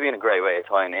it's actually been a great way of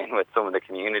tying in with some of the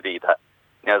community that,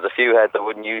 there's a few heads that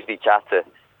wouldn't usually chat to.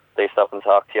 They stop and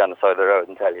talk to you on the side of the road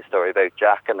and tell you a story about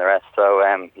Jack and the rest. So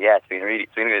it's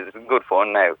been good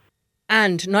fun now.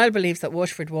 And Niall believes that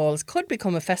Waterford Walls could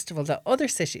become a festival that other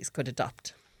cities could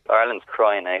adopt. Ireland's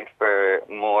crying out for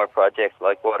more projects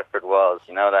like Waterford Walls.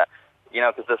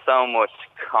 Because there's so much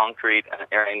concrete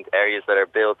around areas that are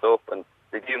built up, and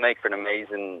they do make for an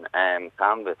amazing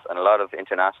canvas, and a lot of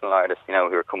international artists, who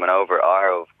are coming over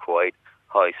are of quite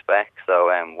high spec. So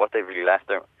what they've really left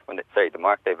there, the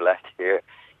mark they've left here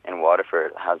in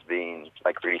Waterford has been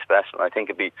really special. I think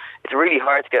it's really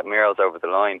hard to get murals over the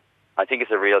line. I think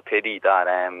it's a real pity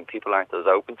that people aren't as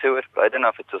open to it. But I don't know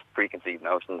if it's just preconceived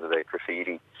notions about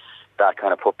graffiti that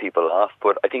kind of put people off.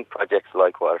 But I think projects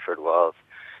like Waterford Walls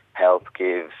help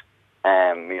give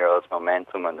murals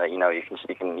momentum, and that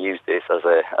you can use this as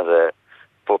a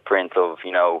footprint of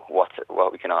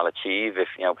what we can all achieve if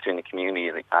between the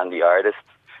community and the artists.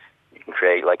 You can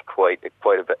create like quite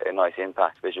a nice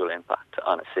visual impact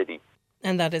on a city.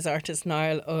 And that is artist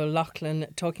Niall O'Loughlin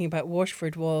talking about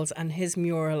Waterford Walls and his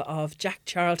mural of Jack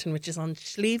Charlton, which is on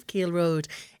Slieve Road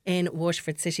in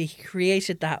Waterford City. He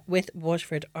created that with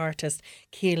Waterford artist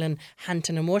Keelan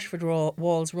Hanton, and Waterford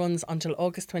Walls runs until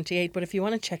August 28. But if you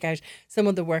want to check out some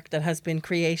of the work that has been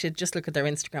created, just look at their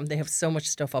Instagram. They have so much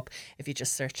stuff up if you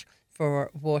just search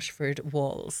for Waterford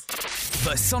Walls.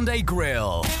 The Sunday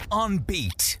Grill on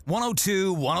Beat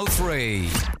 102 103.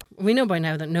 We know by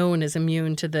now that no one is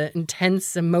immune to the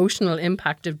intense emotional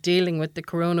impact of dealing with the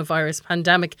coronavirus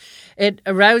pandemic. It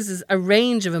arouses a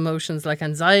range of emotions like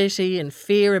anxiety and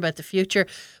fear about the future.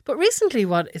 But recently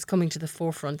what is coming to the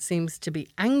forefront seems to be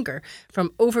anger,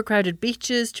 from overcrowded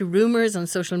beaches to rumours on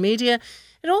social media.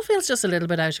 It all feels just a little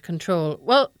bit out of control.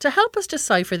 Well, to help us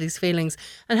decipher these feelings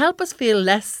and help us feel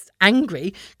less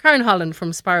angry, Karen Holland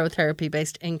from Sparrow Therapy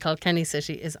based in Kilkenny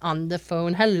City is on the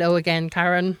phone. Hello again,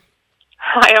 Karen.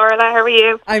 Hi Orla, how are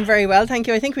you? I'm very well, thank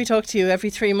you. I think we talk to you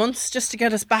every 3 months just to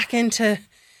get us back into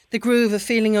the groove of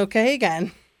feeling okay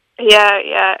again.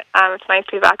 Yeah. It's nice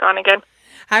to be back on again.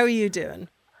 How are you doing?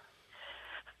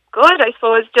 Good, I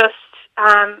suppose. Just,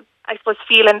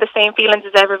 feeling the same feelings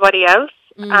as everybody else.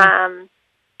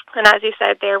 And as you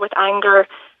said there, with anger,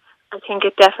 I think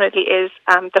it definitely is.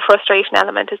 The frustration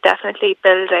element is definitely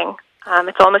building.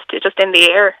 It's almost just in the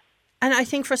air. And I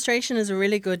think frustration is a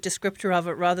really good descriptor of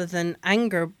it rather than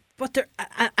anger. But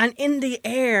and in the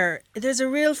air, there's a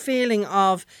real feeling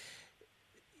of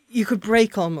you could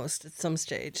break almost at some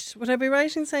stage. Would I be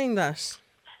right in saying that?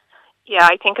 Yeah,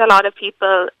 I think a lot of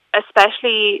people,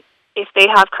 especially if they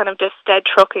have kind of just dead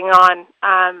trucking on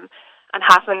and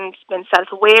haven't been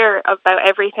self-aware about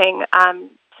everything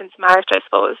since March, I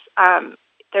suppose,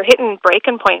 they're hitting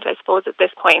breaking point, I suppose, at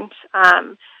this point.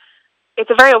 It's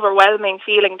a very overwhelming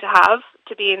feeling to have,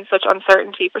 to be in such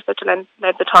uncertainty for such a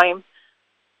length of time.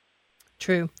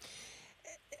 True.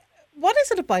 What is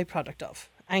it a byproduct of?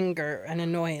 Anger and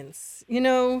annoyance?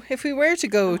 If we were to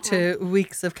go to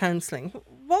weeks of counselling,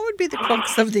 what would be the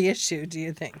crux of the issue, do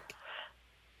you think?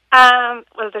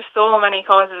 Well, there's so many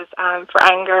causes for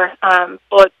anger,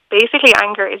 but basically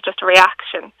anger is just a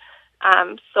reaction.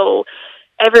 So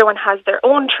everyone has their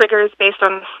own triggers based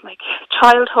on like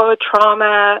childhood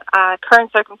trauma,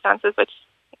 current circumstances, which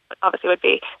obviously would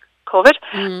be COVID.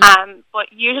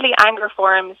 But usually anger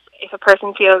forms if a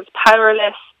person feels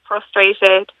powerless,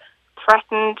 frustrated,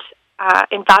 threatened,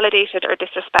 invalidated or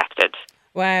disrespected.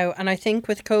 Wow. And I think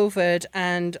with COVID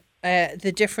and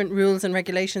the different rules and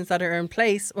regulations that are in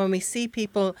place, when we see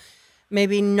people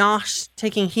maybe not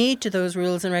taking heed to those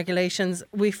rules and regulations,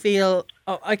 we feel,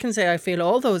 I can say I feel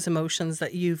all those emotions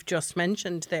that you've just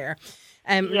mentioned there.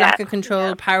 Lack of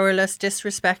control, powerless,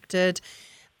 disrespected.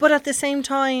 But at the same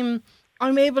time,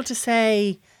 I'm able to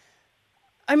see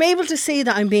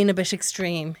that I'm being a bit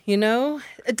extreme,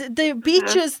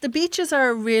 The beaches are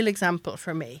a real example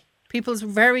for me. People's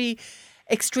very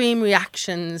extreme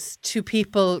reactions to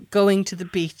people going to the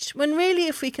beach, when really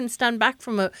if we can stand back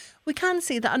from it, we can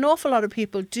see that an awful lot of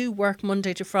people do work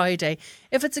Monday to Friday.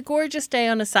 If it's a gorgeous day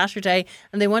on a Saturday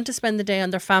and they want to spend the day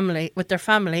with their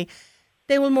family,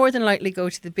 they will more than likely go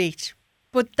to the beach.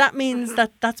 But that means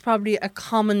that's probably a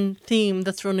common theme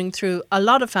that's running through a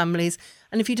lot of families,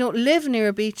 and if you don't live near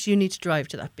a beach, you need to drive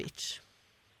to that beach.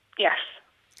 Yes.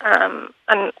 And,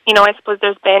 I suppose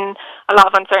there's been a lot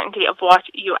of uncertainty of what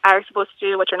you are supposed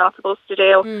to do, what you're not supposed to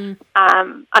do.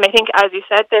 And I think, as you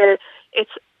said there,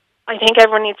 I think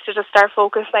everyone needs to just start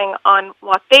focusing on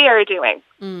what they are doing.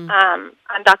 And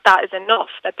that is enough,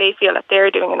 that they feel that they're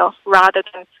doing enough, rather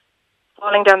than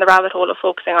falling down the rabbit hole of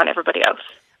focusing on everybody else.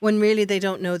 When really they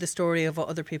don't know the story of what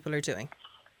other people are doing.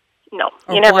 No,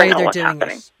 or you never why know they're what's doing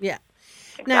happening. it. Yeah.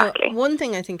 Exactly. Now, one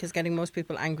thing I think is getting most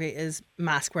people angry is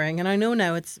mask wearing. And I know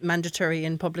now it's mandatory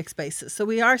in public spaces. So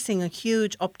we are seeing a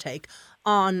huge uptake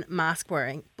on mask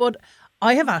wearing. But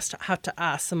I have had to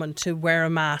ask someone to wear a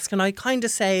mask. And I kind of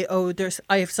say,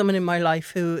 I have someone in my life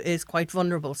who is quite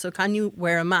vulnerable. So can you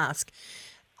wear a mask?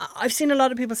 I've seen a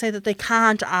lot of people say that they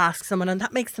can't ask someone. And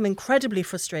that makes them incredibly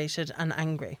frustrated and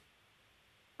angry.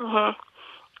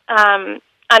 And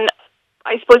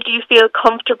I suppose, do you feel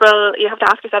comfortable? You have to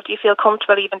ask yourself, do you feel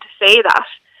comfortable even to say that?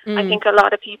 I think a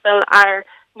lot of people are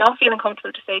not feeling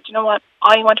comfortable to say, do you know what,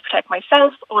 I want to protect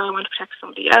myself, or I want to protect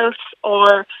somebody else,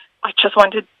 or I just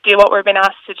want to do what we're being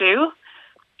asked to do.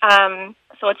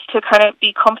 So it's to kind of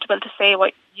be comfortable to say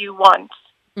what you want.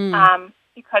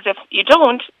 Because if you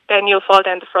don't, then you'll fall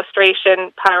down to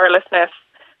frustration, powerlessness,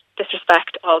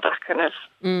 disrespect, all that kind of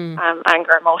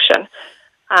anger, emotion.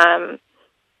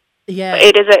 Yeah,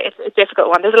 it's a difficult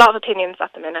one. There's a lot of opinions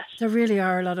at the minute. There really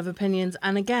are a lot of opinions,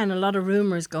 and again, a lot of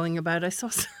rumours going about. I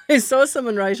saw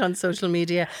someone write on social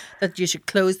media that you should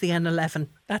close the N11.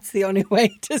 That's the only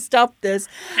way to stop this.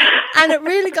 And it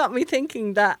really got me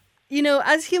thinking that, you know,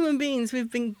 as human beings,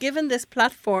 we've been given this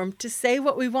platform to say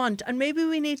what we want, and maybe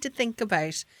we need to think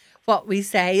about what we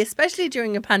say, especially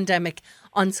during a pandemic,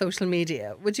 on social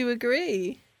media. Would you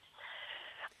agree?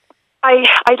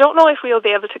 I don't know if we'll be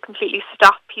able to completely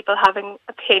stop people having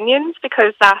opinions,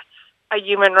 because that's a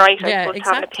human right, I suppose, to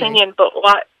have an opinion. But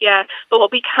what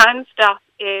we can stop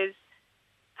is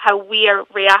how we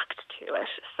react to it.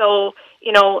 So,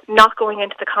 you know, not going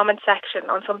into the comment section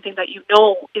on something that you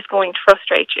know is going to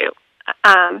frustrate you.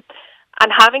 And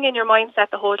having in your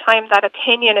mindset the whole time that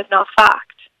opinion is not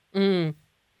fact.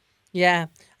 Yeah,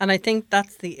 and I think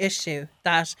that's the issue,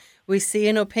 that we see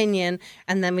an opinion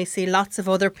and then we see lots of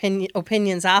other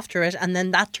opinions after it, and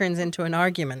then that turns into an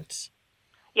argument.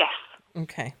 Yes.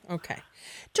 Okay.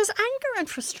 Does anger and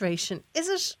frustration, is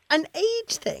it an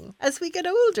age thing? As we get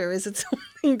older, is it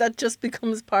something that just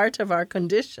becomes part of our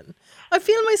condition? I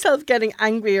feel myself getting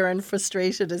angrier and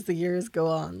frustrated as the years go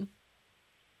on.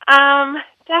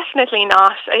 Definitely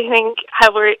not. I think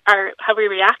how we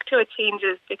react to it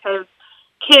changes, because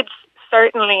kids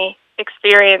certainly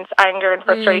experience anger and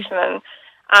frustration,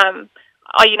 and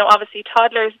you know, obviously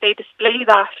toddlers, they display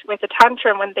that with a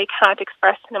tantrum when they can't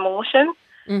express an emotion.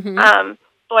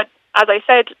 But as I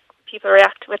said, people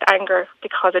react with anger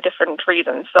because of different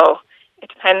reasons, so it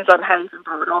depends on how you've been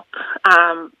brought up.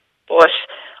 But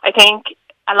I think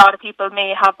a lot of people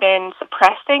may have been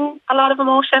suppressing a lot of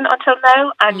emotion until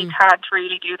now, and you can't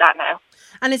really do that now.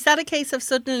 And is that a case of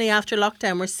suddenly after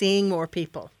lockdown we're seeing more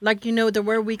people? Like, you know, there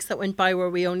were weeks that went by where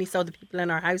we only saw the people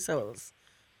in our households.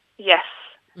 Yes,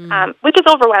 which is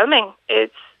overwhelming.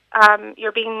 It's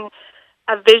you're being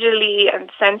a visually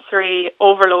and sensory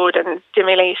overload and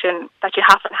stimulation that you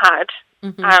haven't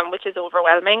had, which is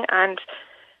overwhelming. And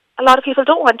a lot of people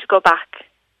don't want to go back,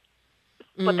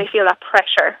 but they feel that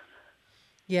pressure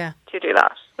to do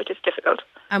that, which is difficult.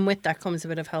 And with that comes a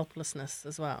bit of helplessness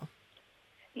as well.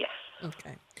 Yes.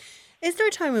 Okay. Is there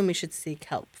a time when we should seek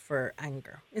help for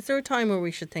anger? Is there a time where we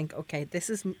should think, okay, this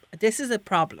is a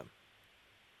problem?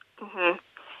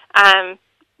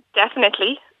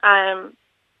 Definitely.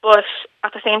 But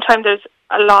at the same time, there's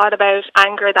a lot about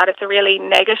anger that it's a really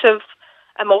negative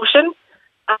emotion.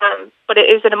 But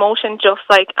it is an emotion just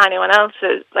like anyone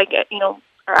else's, like, you know,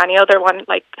 or any other one,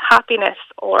 like happiness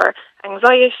or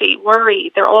anxiety,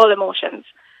 worry. They're all emotions.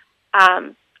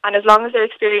 And as long as they're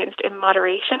experienced in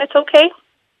moderation, it's okay.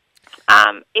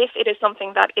 If it is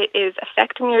something that it is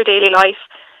affecting your daily life,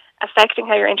 affecting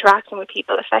how you're interacting with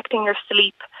people, affecting your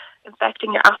sleep,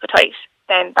 affecting your appetite,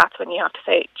 then that's when you have to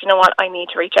say, do you know what, I need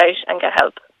to reach out and get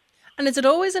help. And is it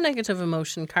always a negative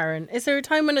emotion, Karen? Is there a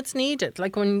time when it's needed,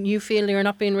 like when you feel you're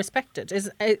not being respected? Is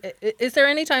there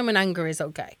any time when anger is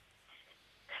okay?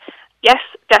 Yes,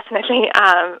 definitely.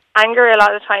 Anger a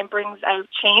lot of the time brings out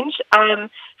change.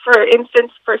 For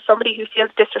instance, for somebody who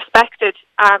feels disrespected,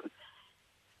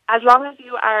 as long as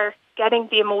you are getting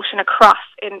the emotion across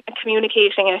and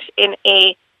communicating it in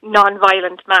a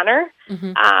non-violent manner,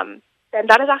 then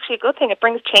that is actually a good thing. It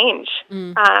brings change.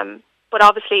 But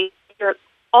obviously, if you're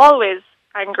always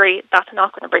angry, that's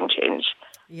not going to bring change.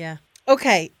 Yeah.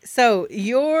 Okay, so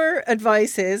your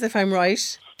advice is, if I'm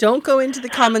right, don't go into the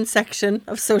comment section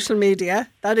of social media.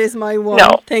 That is my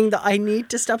one thing that I need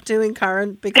to stop doing,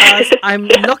 Karen, because I'm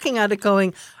looking at it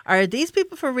going, are these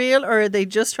people for real, or are they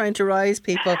just trying to rise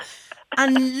people?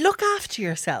 And look after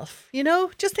yourself, you know,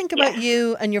 just think about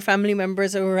you and your family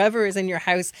members or whoever is in your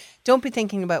house. Don't be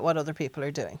thinking about what other people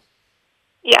are doing.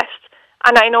 Yes,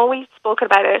 and I know we've spoken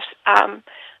about it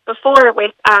before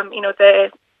with, you know,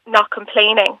 the not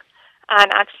complaining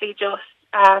and actually just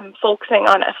focusing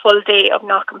on a full day of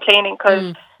not complaining,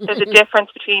 because there's a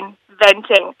difference between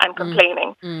venting and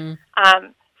complaining.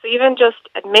 So even just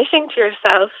admitting to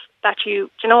yourself that do you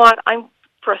know what, I'm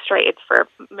frustrated for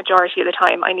majority of the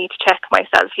time. I need to check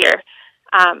myself here.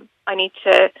 I need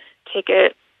to take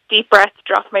a deep breath,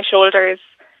 drop my shoulders,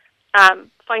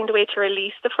 find a way to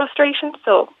release the frustration.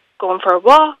 So going for a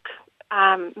walk,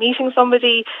 meeting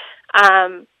somebody,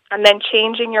 and then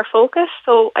changing your focus.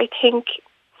 So I think,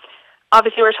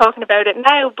 obviously we're talking about it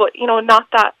now, but you know, not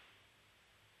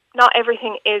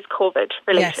everything is COVID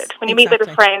related. Yes, when you meet with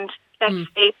a friend,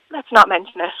 let's not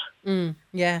mention it.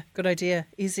 Yeah, good idea.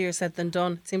 Easier said than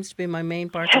done. It seems to be my main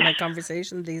part of my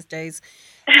conversation these days.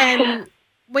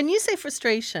 When you say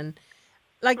frustration,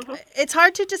 Like, it's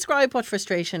hard to describe what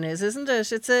frustration is, isn't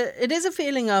it? It is a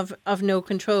feeling of no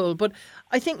control. But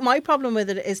I think my problem with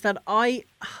it is that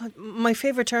my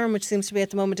favourite term, which seems to be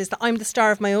at the moment, is that I'm the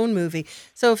star of my own movie.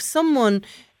 So if someone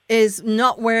is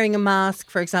not wearing a mask,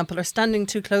 for example, or standing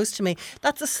too close to me,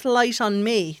 that's a slight on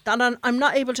me. That I'm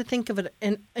not able to think of it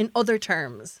in other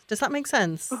terms. Does that make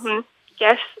sense? Mm-hmm.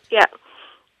 Yes, yeah.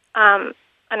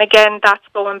 And again, that's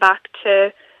going back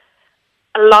to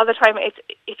a lot of the time, it's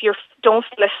if you don't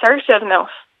feel assertive enough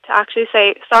to actually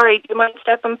say, sorry, do you mind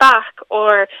stepping back,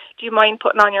 or do you mind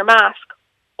putting on your mask,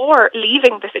 or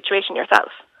leaving the situation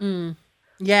yourself?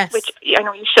 Yes. Which I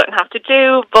know you shouldn't have to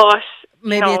do, but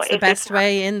maybe it's the best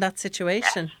way in that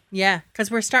situation. Yeah, because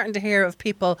we're starting to hear of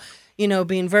people,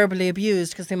 being verbally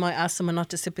abused because they might ask someone not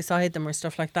to sit beside them or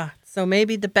stuff like that. So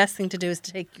maybe the best thing to do is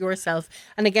to take yourself.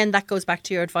 And again, that goes back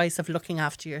to your advice of looking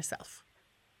after yourself.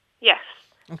 Yes.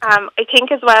 Okay. I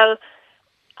think as well,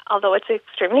 although it's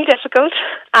extremely difficult,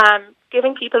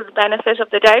 giving people the benefit of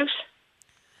the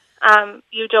doubt.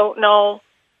 You don't know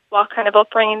what kind of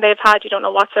upbringing they've had. You don't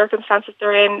know what circumstances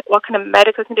they're in, what kind of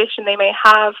medical condition they may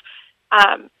have.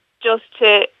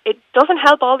 It doesn't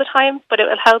help all the time, but it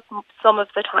will help some of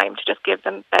the time to just give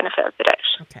them benefit of the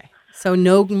doubt. Okay. So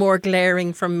no more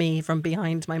glaring from me from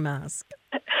behind my mask.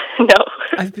 No.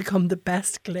 I've become the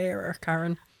best glarer,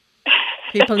 Karen.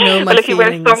 People know my well, if you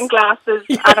feelings. wear sunglasses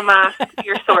and a mask,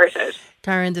 you're sorted.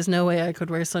 Karen, there's no way I could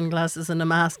wear sunglasses and a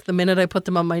mask. The minute I put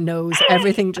them on my nose,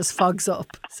 everything just fogs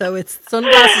up. So it's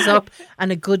sunglasses up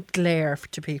and a good glare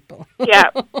to people. Yeah.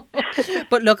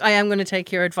 But look, I am going to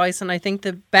take your advice, and I think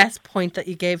the best point that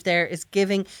you gave there is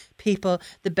giving people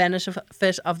the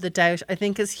benefit of the doubt. I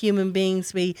think as human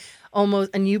beings, we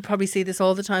almost, and you probably see this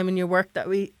all the time in your work, that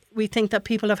we think that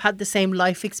people have had the same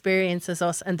life experience as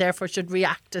us and therefore should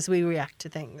react as we react to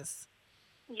things.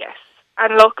 Yes.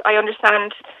 And look, I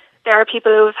understand there are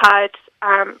people who have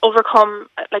had overcome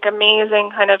like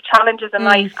amazing kind of challenges in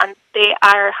life, and they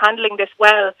are handling this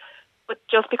well. But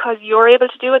just because you're able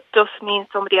to do it doesn't mean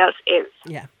somebody else is.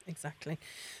 Yeah, exactly.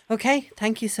 Okay,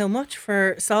 thank you so much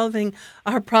for solving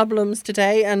our problems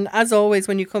today. And as always,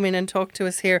 when you come in and talk to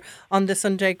us here on the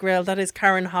Sunday Grill, that is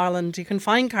Karen Harland. You can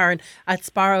find Karen at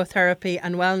Sparrow Therapy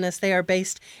and Wellness. They are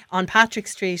based on Patrick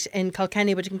Street in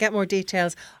Kilkenny, but you can get more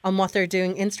details on what they're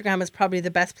doing. Instagram is probably the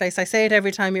best place. I say it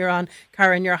every time you're on,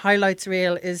 Karen. Your highlights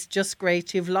reel is just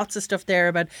great. You have lots of stuff there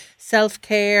about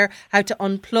self-care, how to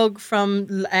unplug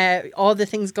from all the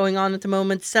things going on at the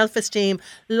moment, self-esteem,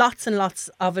 lots and lots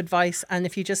of advice. And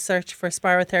if you just search for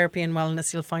Sparrow Therapy and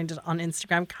Wellness, you'll find it on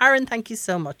Instagram. Karen, thank you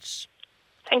so much.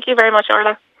 Thank you very much,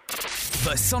 Orla.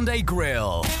 The Sunday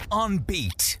Grill on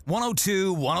Beat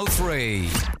 102 103.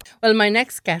 Well, my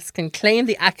next guest can claim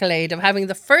the accolade of having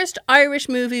the first Irish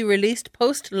movie released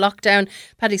post-lockdown.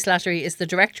 Paddy Slattery is the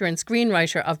director and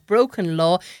screenwriter of Broken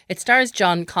Law. It stars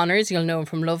John Connors. You'll know him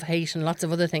from Love, Hate and lots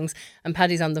of other things. And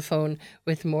Paddy's on the phone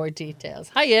with more details.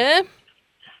 Hiya.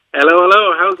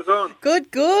 Hello. How's it going?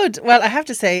 Good. Well, I have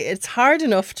to say, it's hard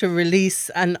enough to release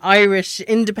an Irish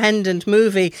independent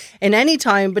movie in any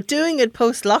time, but doing it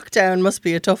post-lockdown must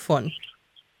be a tough one.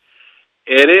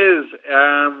 It is.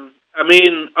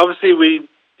 Obviously we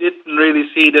didn't really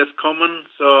see this coming,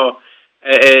 so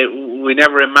we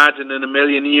never imagined in a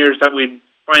million years that we'd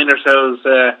find ourselves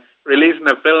releasing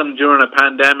a film during a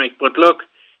pandemic. But look,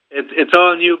 it's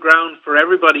all new ground for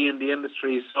everybody in the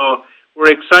industry, so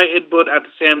we're excited, but at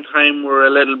the same time, we're a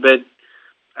little bit,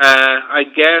 I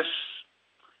guess,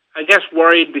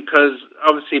 worried because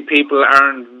obviously people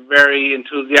aren't very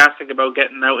enthusiastic about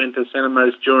getting out into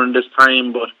cinemas during this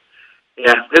time. But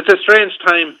yeah, it's a strange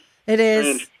time. It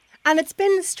is. And it's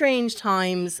been strange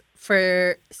times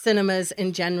for cinemas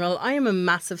in general. I am a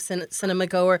massive cinema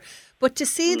goer, but to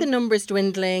see the numbers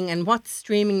dwindling and what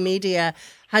streaming media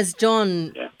has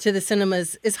done to the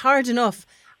cinemas is hard enough.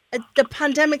 The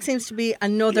pandemic seems to be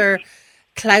another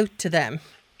clout to them.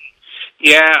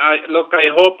 Yeah, I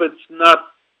hope it's not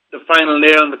the final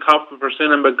nail in the coffin for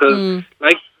cinema because,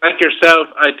 like yourself,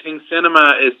 I think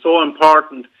cinema is so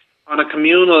important on a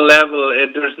communal level.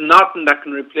 There's nothing that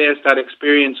can replace that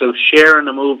experience of sharing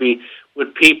a movie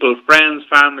with people, friends,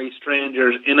 family,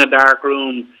 strangers, in a dark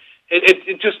room.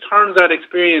 It just turns that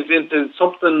experience into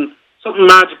something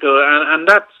magical, and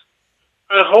that's.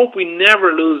 I hope we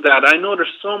never lose that. I know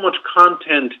there's so much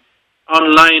content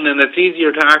online and it's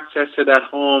easier to access it at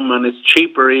home and it's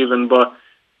cheaper even, but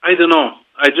I don't know.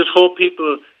 I just hope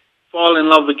people fall in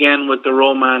love again with the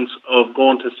romance of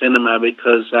going to cinema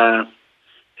because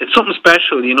it's something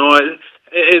special, you know.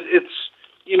 It's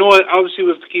you know, obviously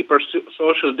we have to keep our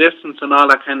social distance and all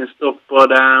that kind of stuff,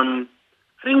 but I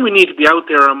I think we need to be out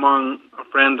there among our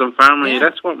friends and family.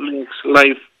 That's what makes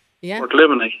life worth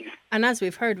living, I think. And as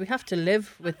we've heard, we have to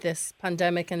live with this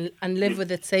pandemic and live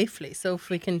with it safely. So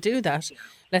if we can do that,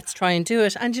 let's try and do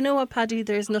it. And you know what, Paddy?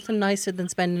 There's nothing nicer than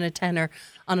spending a tenner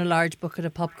on a large bucket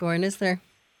of popcorn, is there?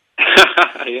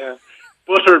 Yeah.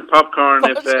 Buttered popcorn,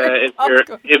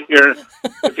 if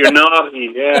you're naughty,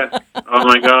 yeah. Oh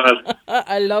my God.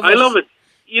 I love it.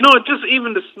 You know, just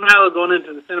even the smell going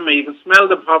into the cinema, you can smell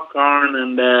the popcorn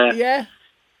and I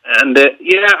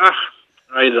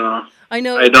don't know. I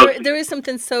know there is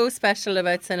something so special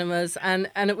about cinemas, and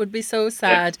it would be so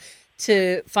sad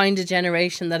to find a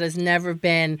generation that has never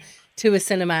been to a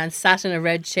cinema and sat in a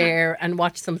red chair and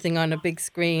watched something on a big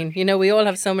screen. You know, we all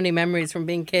have so many memories from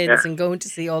being kids and going to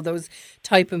see all those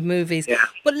type of movies. Yeah.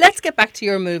 But let's get back to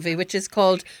your movie, which is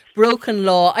called Broken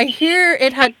Law. I hear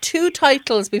it had 2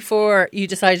 titles before you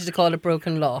decided to call it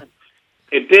Broken Law.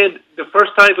 It did. The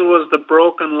first title was The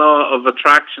Broken Law of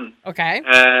Attraction. Okay.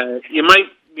 You might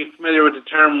be familiar with the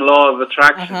term law of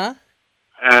attraction. Uh-huh.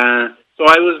 So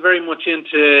I was very much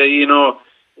into, you know,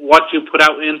 what you put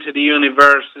out into the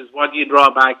universe is what you draw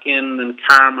back in, and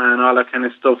karma and all that kind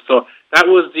of stuff. So that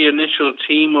was the initial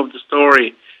theme of the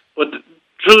story. But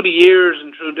through the years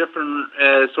and through different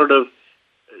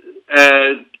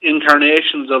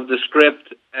incarnations of the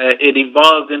script, it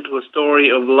evolved into a story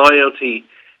of loyalty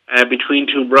between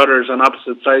 2 brothers on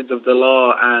opposite sides of the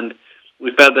law, and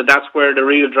we felt that that's where the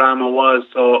real drama was.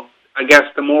 So I guess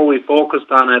the more we focused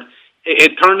on it,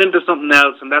 it turned into something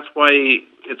else, and that's why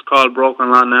it's called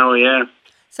Broken Law now, yeah.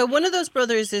 So one of those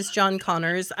brothers is John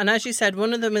Connors, and as you said,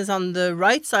 one of them is on the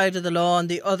right side of the law, and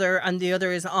the other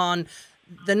is on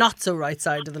the not so right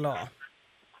side of the law.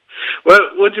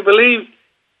 Well, would you believe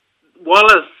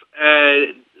Wallace,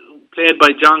 played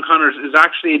by John Connors, is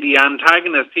actually the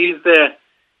antagonist. He's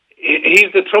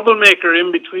the troublemaker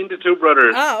in between the 2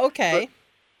 brothers. Ah, okay.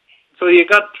 So you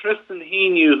got Tristan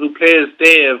Heaney, who plays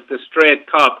Dave, the straight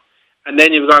cop. And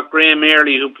then you've got Graham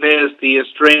Early, who plays the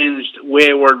estranged,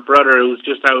 wayward brother who's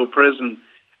just out of prison.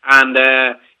 And,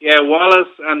 Wallace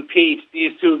and Pete,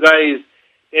 these 2 guys,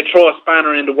 they throw a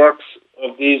spanner in the works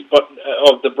of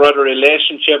of the brother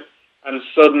relationship. And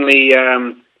suddenly,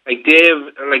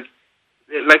 Dave,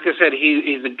 like I said,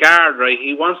 he's a guard, right?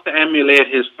 He wants to emulate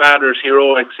his father's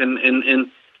heroics in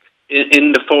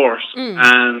the force.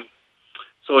 And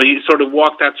so he sort of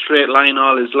walked that straight line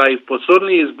all his life. But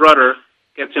suddenly his brother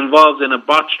gets involved in a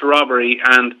botched robbery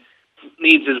and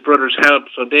needs his brother's help.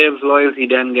 So Dave's loyalty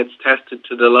then gets tested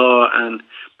to the law.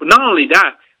 But not only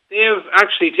that, Dave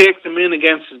actually takes him in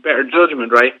against his better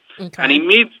judgment, right? Okay. And he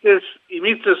meets this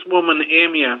woman,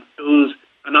 Amia, who's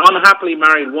an unhappily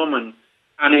married woman.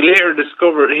 And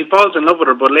he falls in love with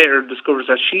her, but later discovers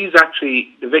that she's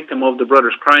actually the victim of the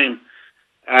brother's crime.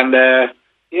 And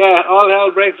all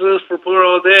hell breaks loose for poor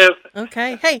old Dave.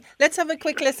 Okay. Hey, let's have a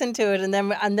quick listen to it, and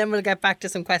then we'll get back to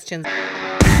some questions.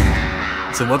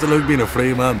 So what's it like being a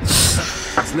free man?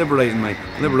 It's liberating, mate.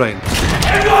 Liberating.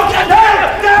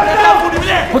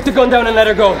 Put the gun down and let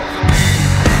her go.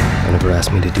 Don't ever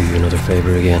ask me to do you another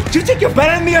favour again. Do you think you're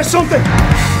better than me or something?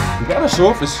 You got a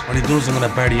surface. When he does, I'm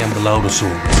gonna bury him below the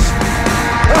surface.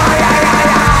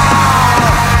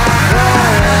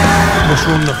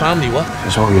 Mushroom the family, what?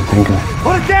 That's all you're thinking.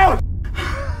 Put it down!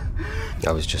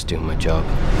 I was just doing my job.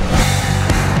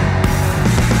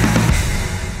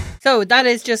 So that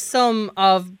is just some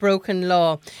of Broken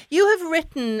Law. You have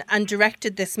written and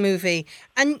directed this movie,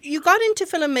 and you got into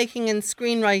filmmaking and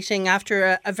screenwriting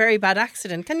after a very bad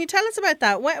accident. Can you tell us about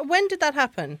that? When did that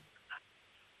happen?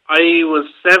 I was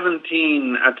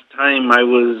 17 at the time. I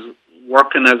was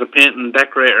working as a paint and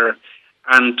decorator,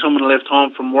 and someone left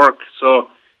home from work. So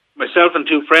myself and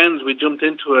 2 friends, we jumped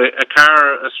into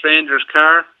a stranger's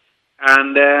car,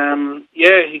 and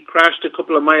he crashed a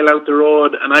couple of miles out the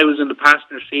road, and I was in the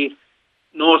passenger seat,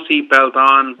 no seatbelt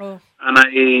on, and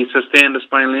I sustained a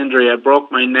spinal injury. I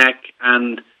broke my neck,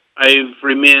 and I've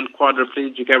remained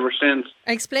quadriplegic ever since.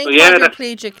 Explain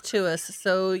quadriplegic to us.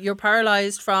 So you're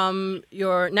paralysed from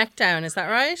your neck down, is that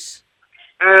right?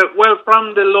 Well,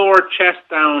 from the lower chest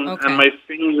down, and my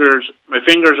fingers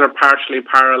are partially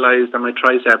paralysed, and my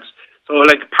triceps. So,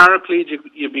 like paraplegic,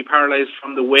 you'd be paralysed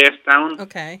from the waist down,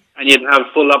 and you'd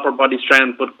have full upper body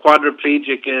strength. But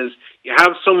quadriplegic is you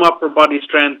have some upper body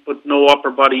strength, but no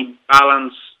upper body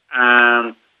balance,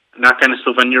 and that kind of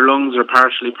stuff. And your lungs are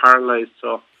partially paralysed.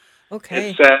 So,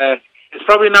 it's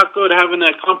probably not good having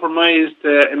a compromised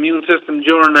immune system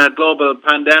during a global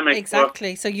pandemic.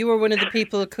 Exactly. So you were one of the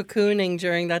people cocooning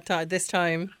during that this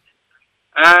time.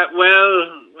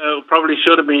 Well, probably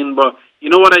should have been, but you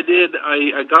know what I did?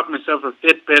 I got myself a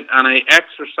Fitbit and I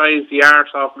exercised the arse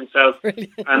off myself.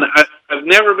 Brilliant. And I've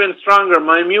never been stronger.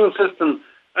 My immune system,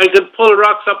 I could pull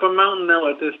rocks up a mountain now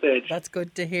at this stage. That's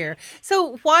good to hear.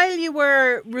 So while you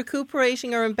were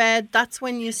recuperating or in bed, that's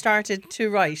when you started to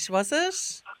write, was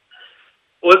it?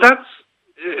 Well,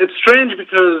 it's strange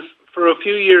because for a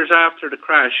few years after the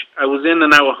crash, I was in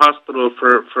and out of hospital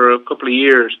for a couple of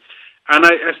years. And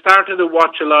I started to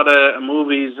watch a lot of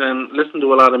movies and listen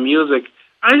to a lot of music.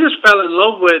 I just fell in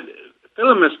love with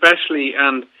film especially,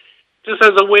 and just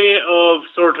as a way of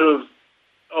sort of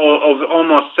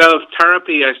almost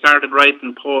self-therapy, I started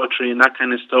writing poetry and that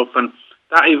kind of stuff, and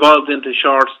that evolved into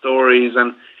short stories.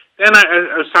 And then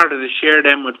I started to share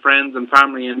them with friends and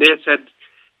family, and they said,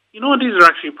 you know, these are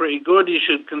actually pretty good. You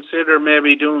should consider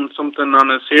maybe doing something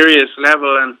on a serious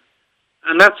level.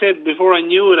 And that's it. Before I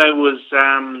knew it, I was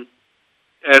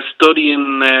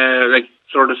studying like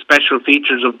sort of special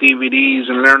features of DVDs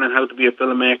and learning how to be a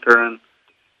filmmaker. And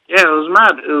yeah, it was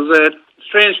mad. It was a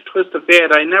strange twist of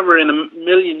fate. I never in a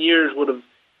million years would have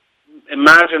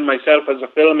imagined myself as a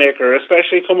filmmaker,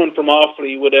 especially coming from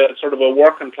Offaly with a sort of a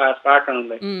working class background.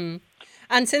 Like.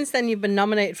 And since then, you've been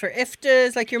nominated for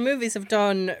IFTAs. Like, your movies have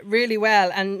done really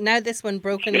well. And now this one,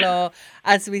 Broken Law,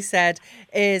 as we said,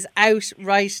 is out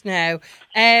right now.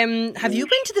 Have you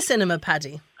been to the cinema,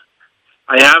 Paddy?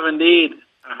 I have indeed.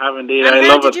 And I love it.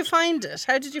 How did you find it?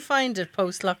 How did you find it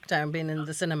post-lockdown, being in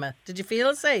the cinema? Did you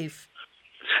feel safe?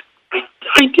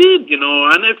 I did, you know,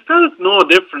 and it felt no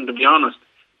different, to be honest.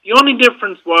 The only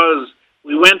difference was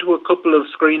we went to a couple of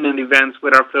screening events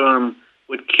with our film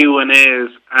with Q&As,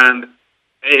 and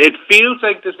it feels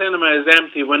like the cinema is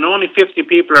empty when only 50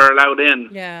 people are allowed in.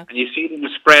 Yeah. And you see them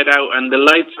spread out and the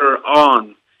lights are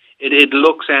on. It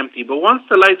looks empty. But once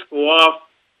the lights go off,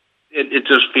 it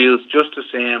just feels just the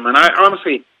same. And I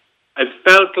honestly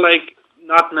felt like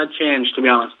nothing had changed, to be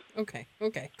honest. Okay,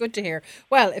 good to hear.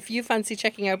 Well, if you fancy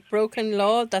checking out Broken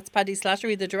Law, that's Paddy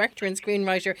Slattery, the director and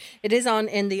screenwriter. It is on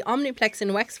in the Omniplex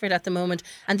in Wexford at the moment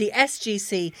and the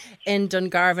SGC in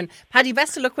Dungarvan. Paddy,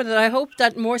 best of luck with it. I hope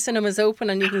that more cinemas open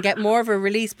and you can get more of a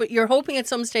release, but you're hoping at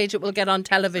some stage it will get on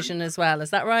television as well. Is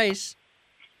that right?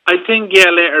 I think, yeah,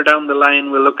 later down the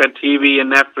line we'll look at TV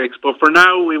and Netflix, but for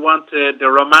now we want the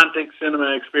romantic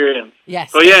cinema experience.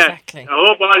 Yes, so, yeah, exactly. I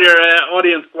hope all your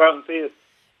audience go out and see it.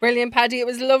 Brilliant, Paddy. It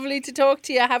was lovely to talk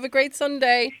to you. Have a great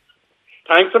Sunday.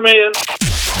 Thanks a million.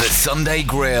 The Sunday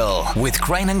Grill with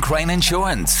Crane & Crane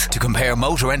Insurance. To compare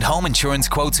motor and home insurance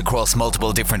quotes across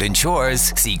multiple different insurers,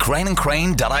 see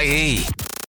craneandcrane.ie.